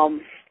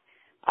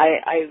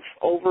I've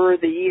over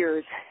the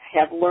years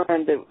have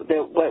learned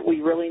that what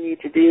we really need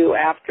to do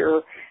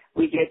after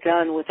we get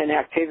done with an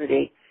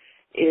activity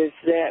is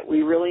that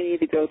we really need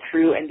to go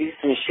through and do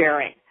some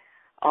sharing.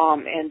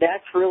 And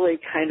that's really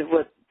kind of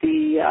what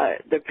the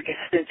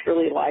participants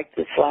really liked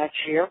this last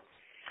year,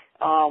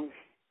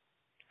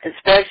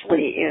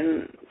 especially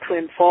in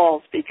Twin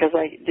Falls, because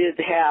I did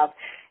have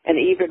an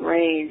even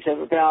range of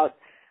about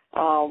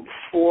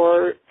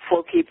four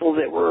people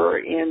that were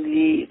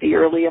in the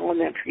early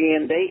elementary,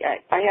 and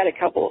I had a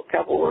couple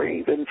were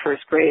even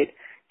first grade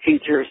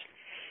teachers,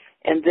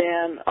 and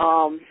then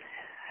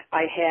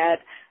I had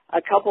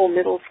a couple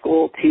middle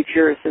school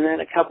teachers, and then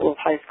a couple of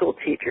high school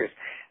teachers.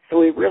 So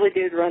we really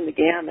did run the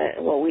gamut,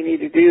 and what we need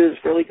to do is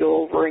really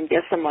go over and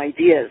get some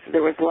ideas.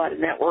 There was a lot of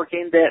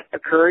networking that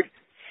occurred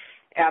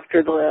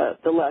after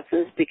the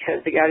lessons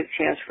because they got a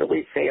chance to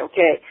really say,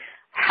 okay,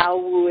 how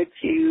would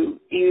you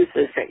use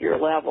this at your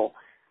level?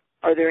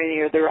 Are there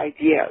any other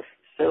ideas?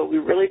 So we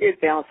really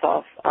did bounce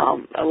off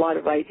a lot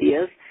of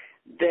ideas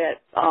that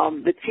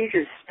the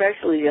teachers,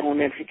 especially the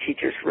elementary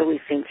teachers, really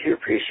seem to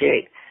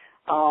appreciate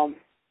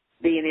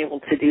being able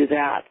to do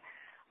that.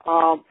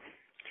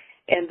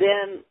 And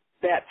then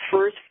that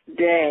first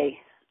day,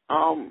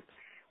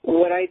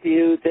 what I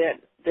do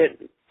that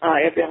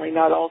evidently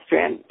not all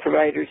Strand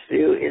providers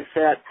do is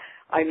that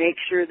I make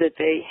sure that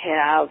they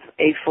have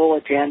a full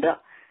agenda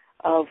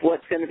of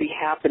what's going to be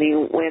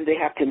happening when they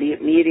have to be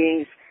at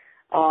meetings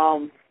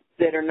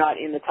that are not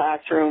in the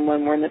classroom,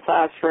 when we're in the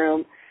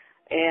classroom.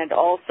 And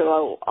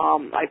also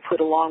I put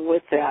along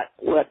with that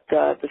what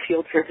the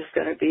field trip is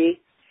going to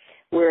be,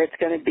 where it's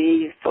going to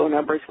be, phone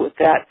numbers with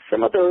that,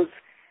 some of those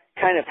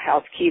kind of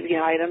housekeeping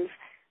items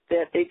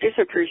that they just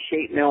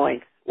appreciate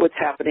knowing what's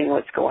happening,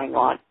 what's going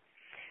on.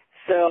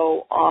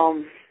 So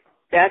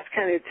that's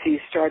kind of to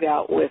start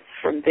out with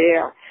from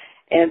there.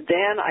 And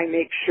then I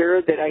make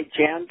sure that I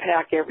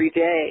jam-pack every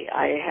day.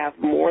 I have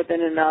more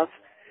than enough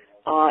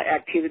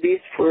activities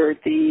for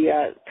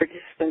the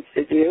participants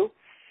to do.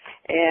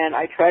 And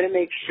I try to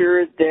make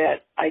sure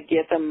that I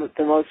get them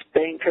the most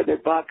bang for their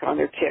buck on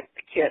their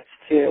kits,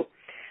 too.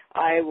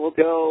 I will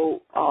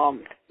go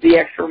the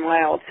extra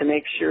mile to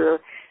make sure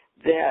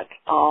that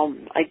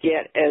I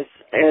get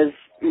as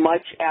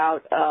much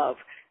out of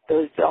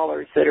those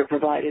dollars that are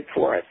provided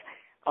for us.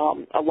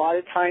 A lot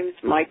of times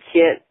my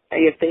kit,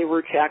 if they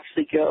were to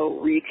actually go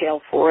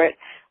retail for it,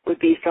 would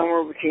be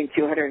somewhere between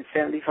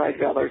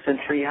 $275 and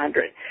 $300,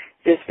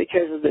 just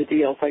because of the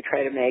deals I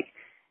try to make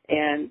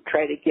and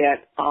try to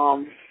get,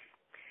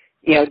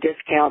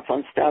 discounts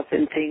on stuff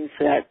and things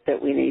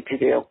that we need to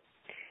do.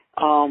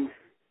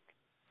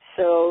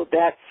 So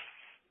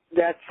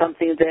that's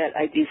something that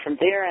I do from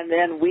there, and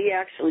then we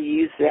actually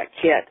use that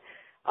kit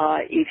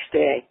each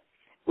day.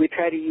 We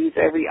try to use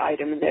every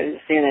item that is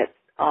in it.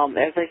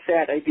 As I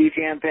said, I do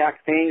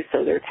jam-pack things,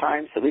 so there are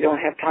times that we don't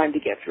have time to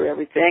get through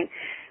everything.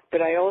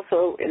 But I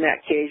also, in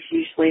that case,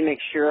 usually make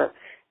sure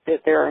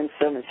that there are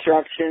some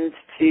instructions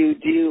to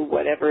do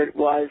whatever it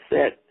was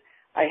that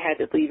I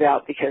had to leave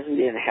out because we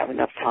didn't have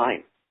enough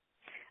time.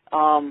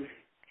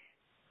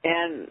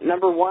 And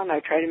number one,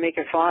 I try to make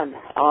it fun.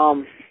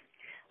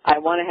 I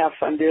want to have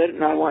fun doing it,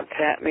 and I want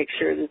to make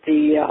sure that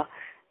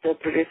the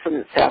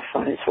participants have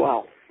fun as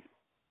well.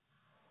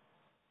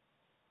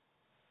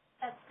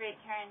 That's great,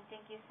 Karen.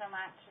 Thank you so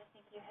much. I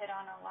think you hit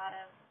on a lot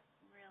of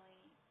really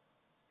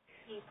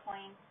key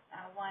points.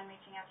 One,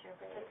 reaching out to your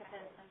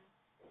participants and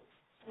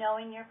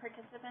knowing your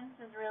participants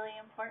is really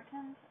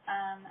important,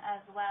 as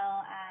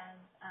well as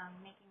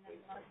making the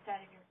most out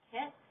of your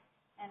kit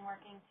and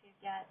working to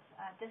get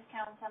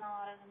discounts on a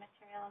lot of the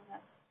materials.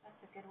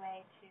 That's a good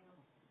way to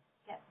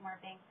get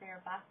more bang for your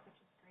buck, which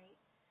is great.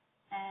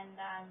 And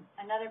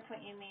another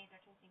point you made,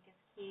 which I think is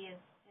key,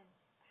 is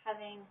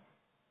having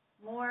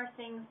more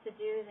things to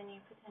do than you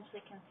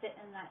potentially can fit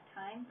in that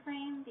time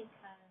frame,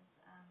 because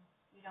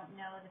you don't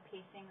know the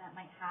pacing that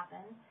might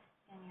happen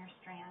in your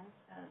strand,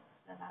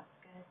 so that's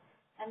good.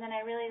 And then I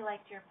really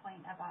liked your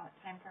point about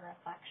time for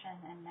reflection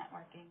and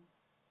networking,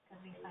 because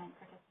we find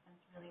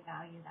participants really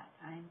value that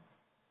time,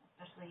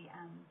 especially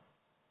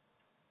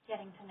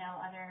getting to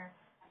know other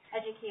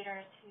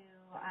educators who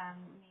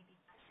may be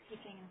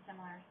teaching in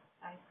similar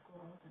size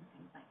schools and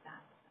things like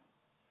that.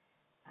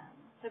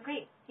 So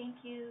great.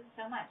 Thank you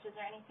so much. Is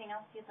there anything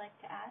else you'd like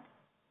to add?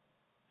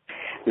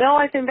 No,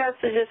 I think that's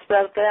just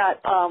about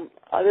that.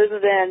 Other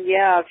than,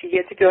 if you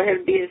get to go ahead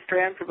and be a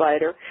strand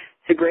provider,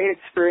 it's a great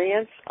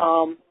experience.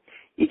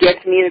 You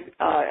get to meet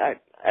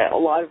a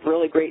lot of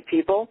really great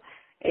people,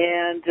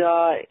 and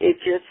it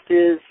just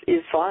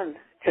is fun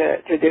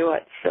to do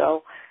it.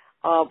 So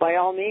by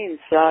all means,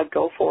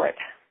 go for it.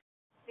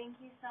 Thank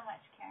you so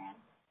much, Karen.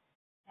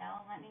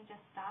 Now, let me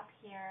just stop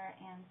here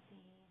and see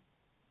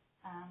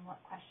what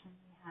questions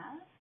we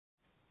have.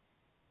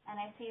 And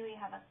I see we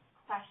have a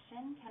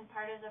question. Can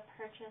part of the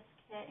purchase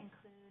kit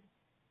include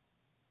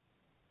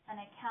an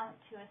account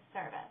to a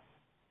service?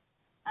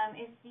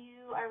 If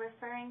you are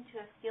referring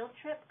to a field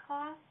trip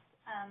cost,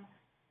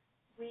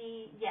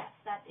 yes,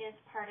 that is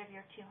part of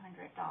your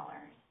 $200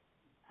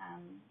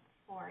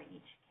 for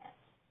each kit,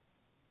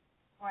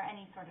 or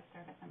any sort of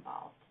service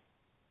involved.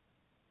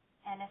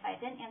 And if I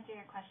didn't answer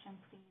your question,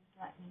 please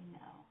let me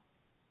know.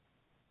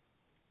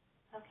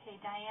 Okay,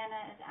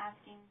 Diana is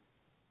asking,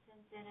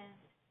 since it is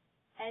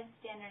Ed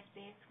Standards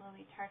based, will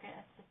we target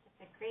a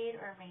specific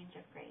grade or range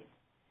of grades?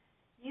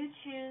 You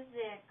choose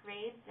the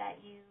grades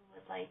that you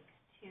would like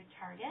to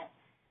target.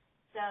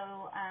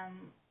 So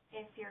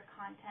if your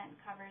content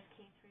covers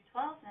K through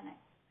 12, then it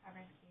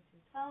covers K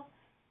through 12.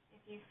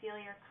 If you feel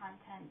your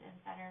content is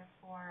better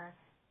for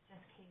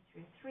just K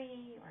through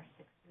 3 or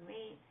 6 through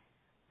 8,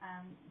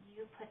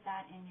 you put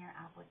that in your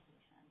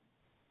application.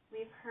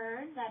 We've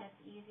heard that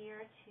it's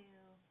easier to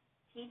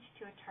teach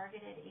to a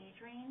targeted age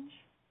range,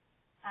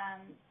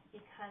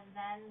 because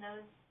then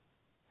those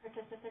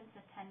participants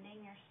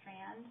attending your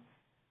strand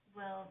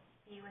will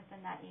be within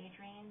that age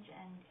range,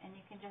 and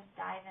you can just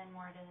dive in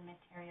more to the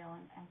material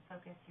and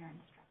focus your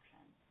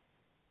instruction.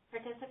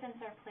 Participants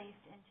are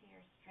placed into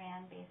your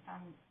strand based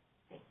on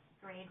the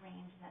grade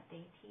range that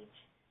they teach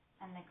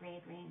and the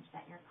grade range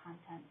that your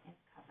content is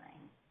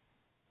covering.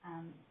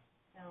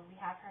 So we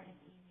have heard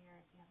it's easier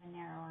if you have a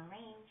narrower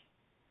range,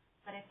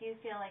 but if you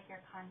feel like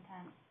your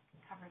content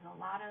covers a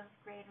lot of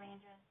grade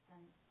ranges,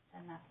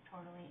 then that's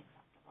totally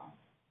acceptable.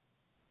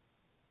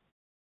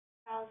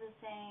 Charles is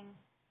saying,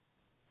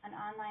 an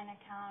online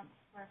account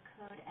for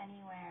Code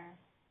Anywhere.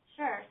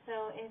 Sure,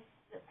 so if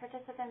the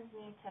participants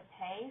need to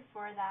pay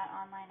for that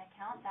online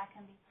account, that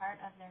can be part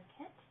of their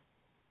kit.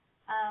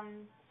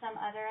 Some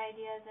other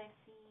ideas I've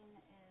seen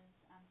is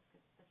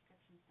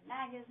subscriptions to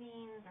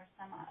magazines or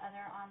some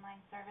other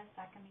online service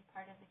that can be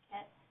part of the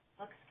kit.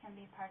 Books can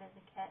be part of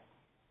the kit.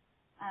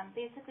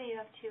 Basically,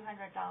 you have $200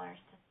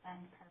 to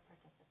spend per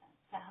participant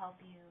to help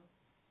you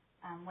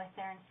with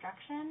their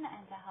instruction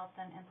and to help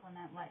them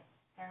implement what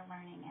they're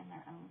learning in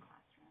their own classroom.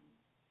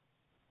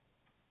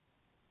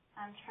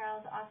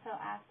 Charles also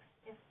asks,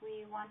 if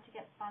we want to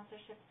get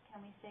sponsorships,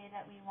 can we say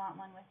that we want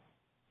one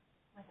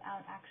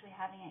without actually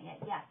having it yet?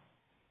 Yes.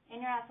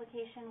 In your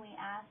application, we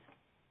ask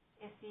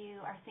if you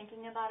are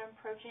thinking about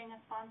approaching a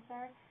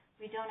sponsor.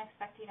 We don't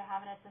expect you to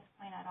have it at this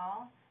point at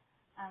all.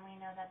 We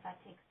know that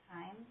takes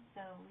time,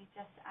 so we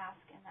just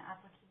ask in the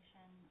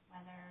application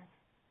whether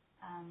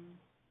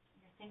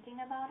you're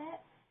thinking about it,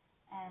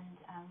 and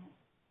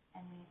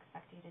we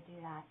expect you to do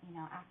that,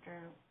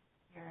 after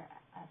your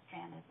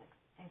strand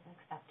is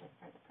accepted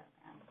for the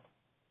program.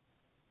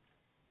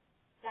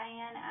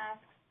 Diane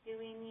asks, do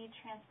we need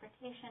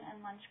transportation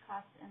and lunch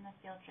costs in the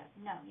field trip?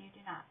 No, you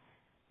do not.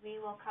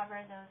 We will cover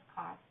those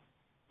costs.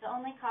 The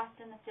only cost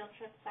in the field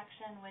trip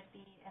section would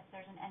be if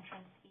there's an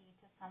entrance fee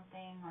to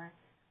something, or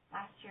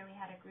last year we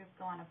had a group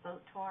go on a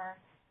boat tour,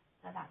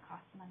 so that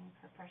costs money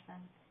per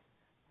person.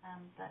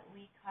 But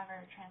we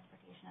cover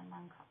transportation and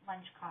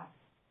lunch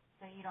costs,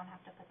 so you don't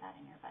have to put that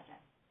in your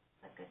budget.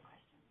 But good question.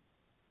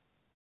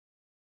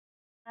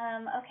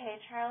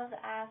 Okay, Charles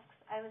asks,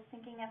 I was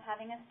thinking of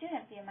having a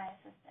student be my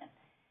assistant.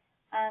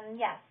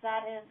 Yes,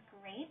 that is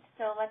great.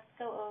 So let's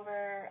go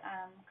over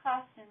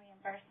costs and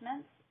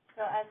reimbursements.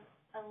 So as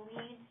a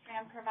lead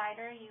strand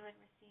provider, you would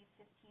receive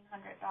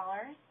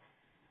 $1,500,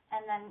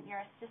 and then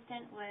your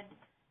assistant would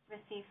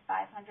receive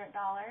 $500.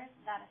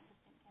 That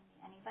assistant can be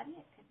anybody.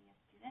 It could be a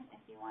student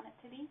if you want it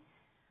to be.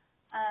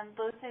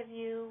 Both of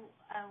you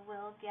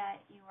will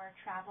get your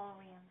travel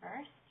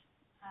reimbursed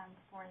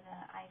for the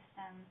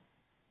iSTEM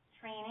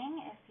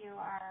training if you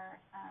are,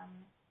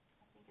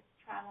 I think it's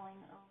traveling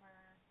over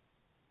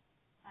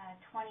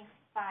 25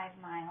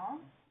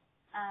 miles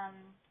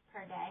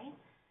per day.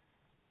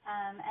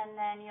 And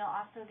then you'll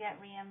also get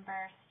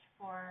reimbursed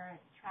for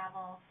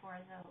travel for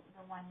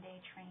the one-day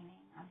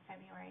training on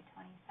February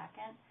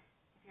 22nd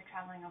if you're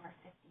traveling over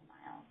 50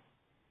 miles.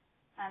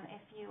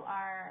 If you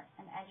are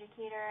an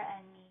educator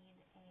and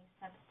need a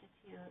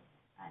substitute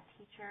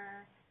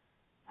teacher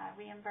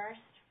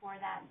reimbursed for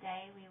that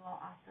day, we will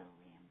also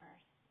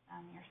reimburse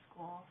your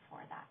school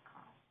for that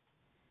cost.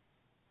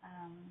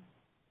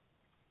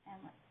 And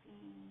let's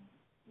see,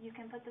 you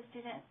can put the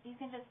student, you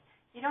can just,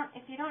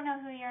 if you don't know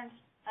who your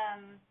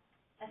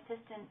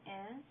assistant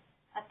is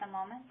at the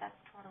moment, that's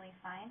totally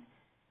fine.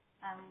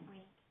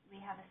 We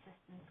have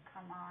assistants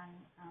come on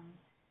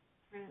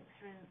through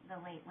the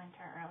late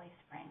winter, early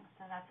spring,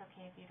 so that's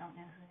okay if you don't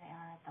know who they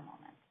are at the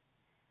moment.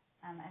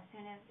 As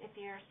soon as, if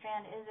your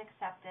strand is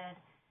accepted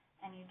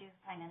and you do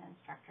find an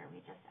instructor,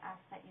 we just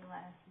ask that you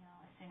let us know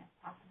as soon as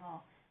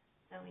possible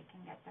so we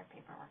can get their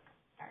paperwork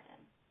started.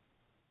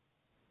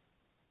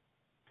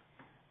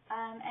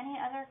 Any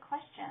other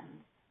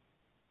questions?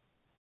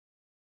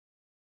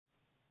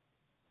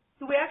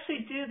 Do we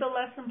actually do the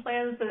lesson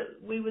plans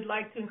that we would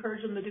like to encourage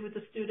them to do with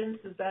the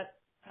students? Is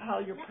that how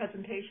your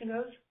presentation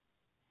goes?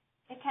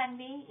 It can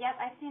be. Yep,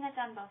 I've seen it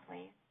done both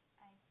ways.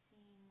 I've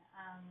seen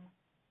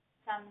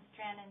some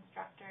strand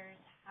instructors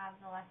have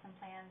the lesson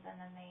plans and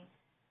then they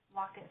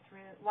walk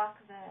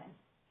the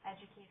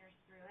educators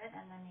through it,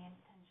 and then the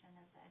intention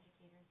is the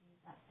educators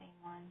use that same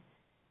one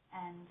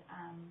and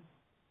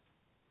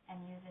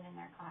use it in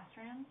their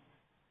classrooms.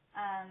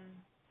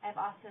 I've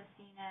also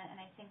seen it, and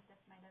I think this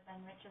might have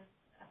been Rich's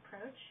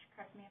approach,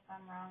 correct me if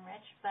I'm wrong,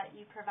 Rich, but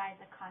you provide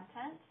the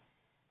content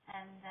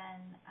and then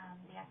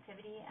the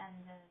activity, and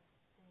the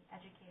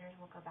educators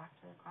will go back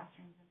to the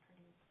classrooms and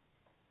produce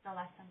the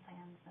lesson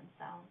plans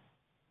themselves.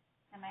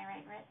 Am I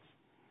right, Rich?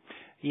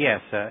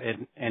 Yes,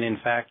 and in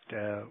fact,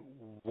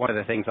 one of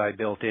the things I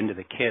built into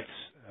the kits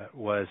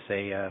was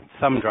a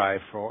thumb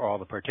drive for all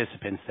the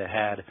participants that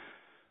had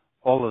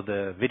all of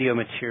the video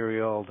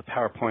material, the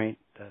PowerPoint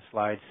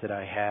slides that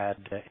I had,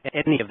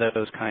 any of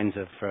those kinds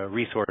of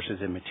resources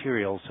and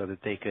materials so that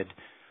they could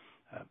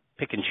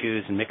pick and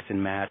choose and mix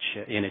and match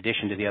in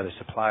addition to the other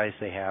supplies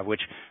they have, which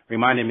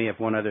reminded me of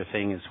one other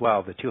thing as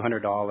well, the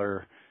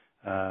 $200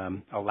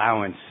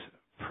 allowance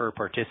per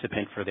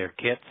participant for their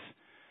kits.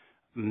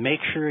 Make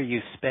sure you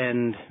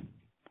spend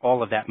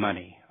all of that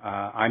money.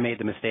 I made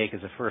the mistake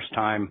as a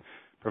first-time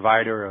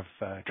provider of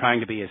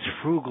trying to be as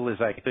frugal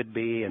as I could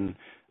be and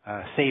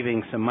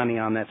saving some money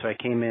on that, so I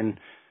came in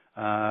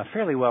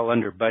fairly well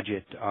under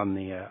budget on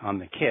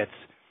the kits,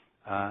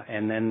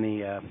 and then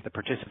the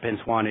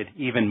participants wanted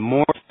even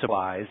more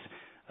supplies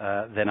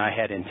than I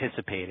had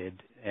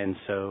anticipated, and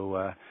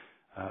so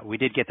we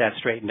did get that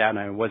straightened out, and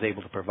I was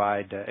able to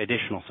provide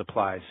additional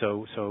supplies.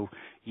 So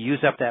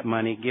use up that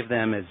money, give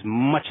them as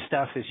much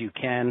stuff as you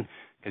can,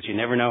 because you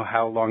never know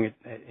how long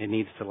it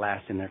needs to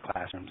last in their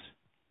classrooms.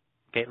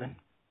 Caitlin?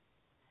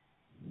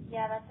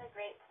 Yeah, that's a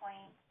great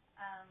point.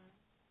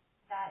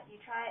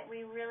 That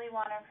we really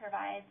want to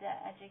provide the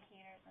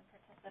educators and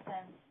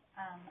participants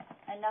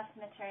enough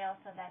material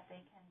so that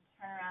they can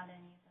turn around and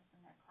use this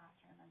in their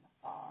classroom in the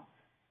fall.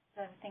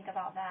 So think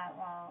about that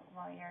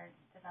while you're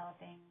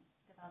developing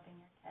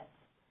your kits.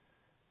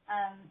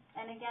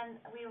 And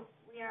again,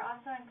 we are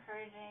also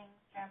encouraging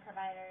strand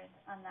providers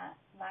on that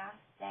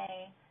last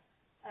day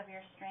of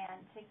your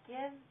strand to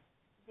give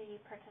the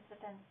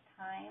participants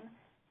time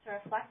to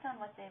reflect on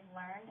what they've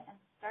learned and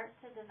start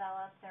to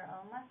develop their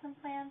own lesson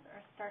plans, or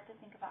start to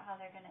think about how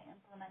they're going to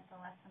implement the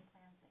lesson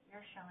plans that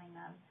you're showing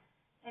them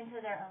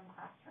into their own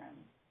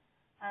classrooms.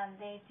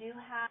 They do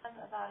have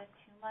about a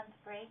 2-month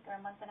break or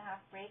a month-and-a-half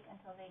break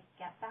until they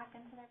get back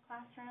into their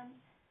classrooms.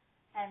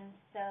 And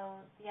so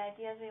the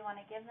idea is we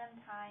want to give them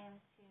time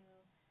to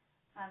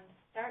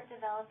start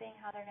developing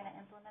how they're going to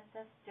implement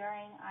this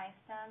during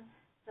ISTEM,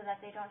 so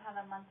that they don't have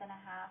a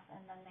month-and-a-half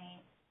and then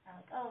they are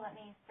like, oh, let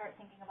me start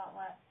thinking about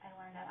what I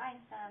learned at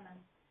ISTEM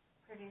and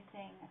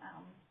producing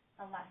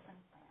a lesson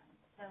plan.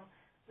 So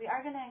we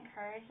are going to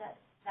encourage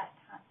that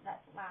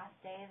last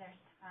day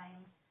there's time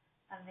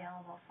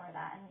available for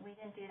that. And we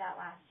didn't do that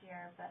last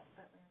year, but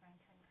we're going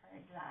to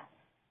encourage that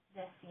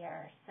this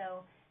year.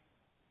 So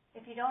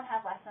if you don't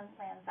have lesson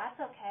plans, that's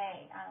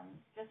okay.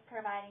 Just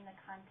providing the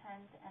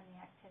content and the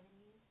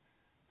activities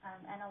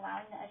and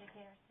allowing the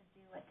educators to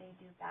do what they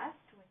do best,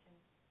 which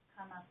is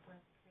come up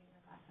with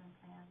creative lesson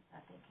plans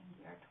that they can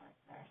gear towards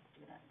their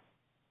students.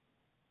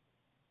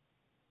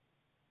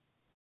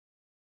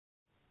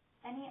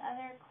 Any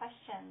other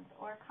questions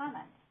or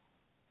comments?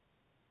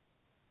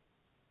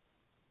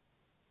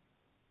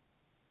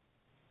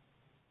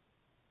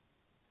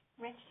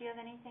 Rich, do you have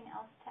anything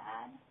else to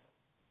add?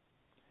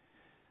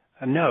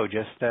 No,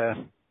 just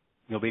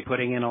you'll be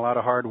putting in a lot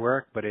of hard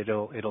work, but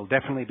it'll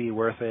definitely be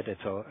worth it.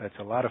 It's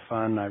a lot of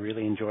fun. I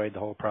really enjoyed the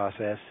whole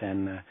process,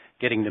 and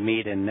getting to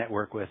meet and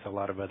network with a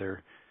lot of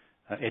other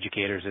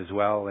educators as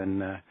well.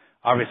 And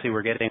obviously,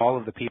 we're getting all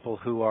of the people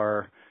who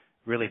are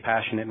really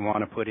passionate and want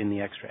to put in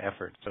the extra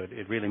effort. So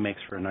it really makes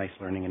for a nice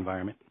learning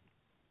environment.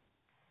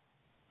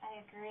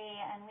 I agree,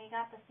 and we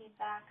got the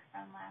feedback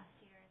from last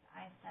year's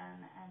ISTEM,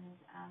 and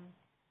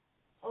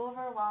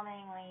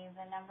overwhelmingly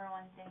the number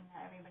one thing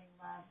that everybody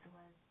loved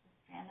was the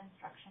Strand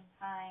instruction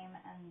time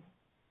and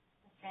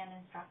the Strand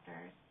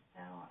instructors.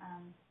 So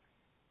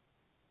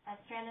as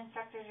Strand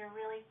instructors, you're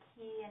really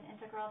key and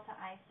integral to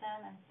ISTEM,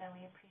 and so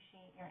we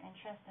appreciate your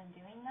interest in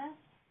doing this.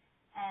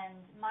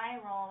 And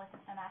my role with the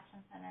STEM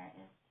Action Center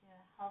is to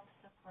help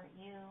support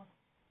you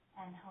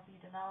and help you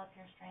develop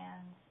your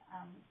strands.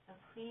 So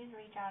please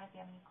reach out if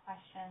you have any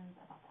questions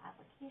about the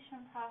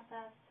application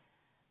process,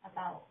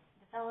 about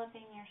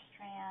developing your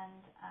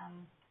strand,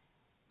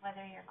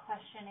 whether you're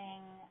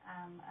questioning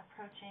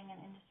approaching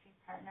an industry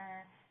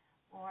partner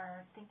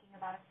or thinking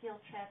about a field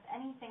trip,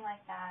 anything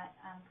like that,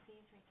 please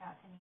reach out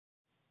to me.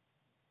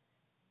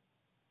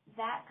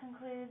 That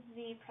concludes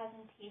the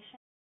presentation.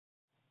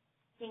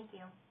 Thank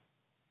you.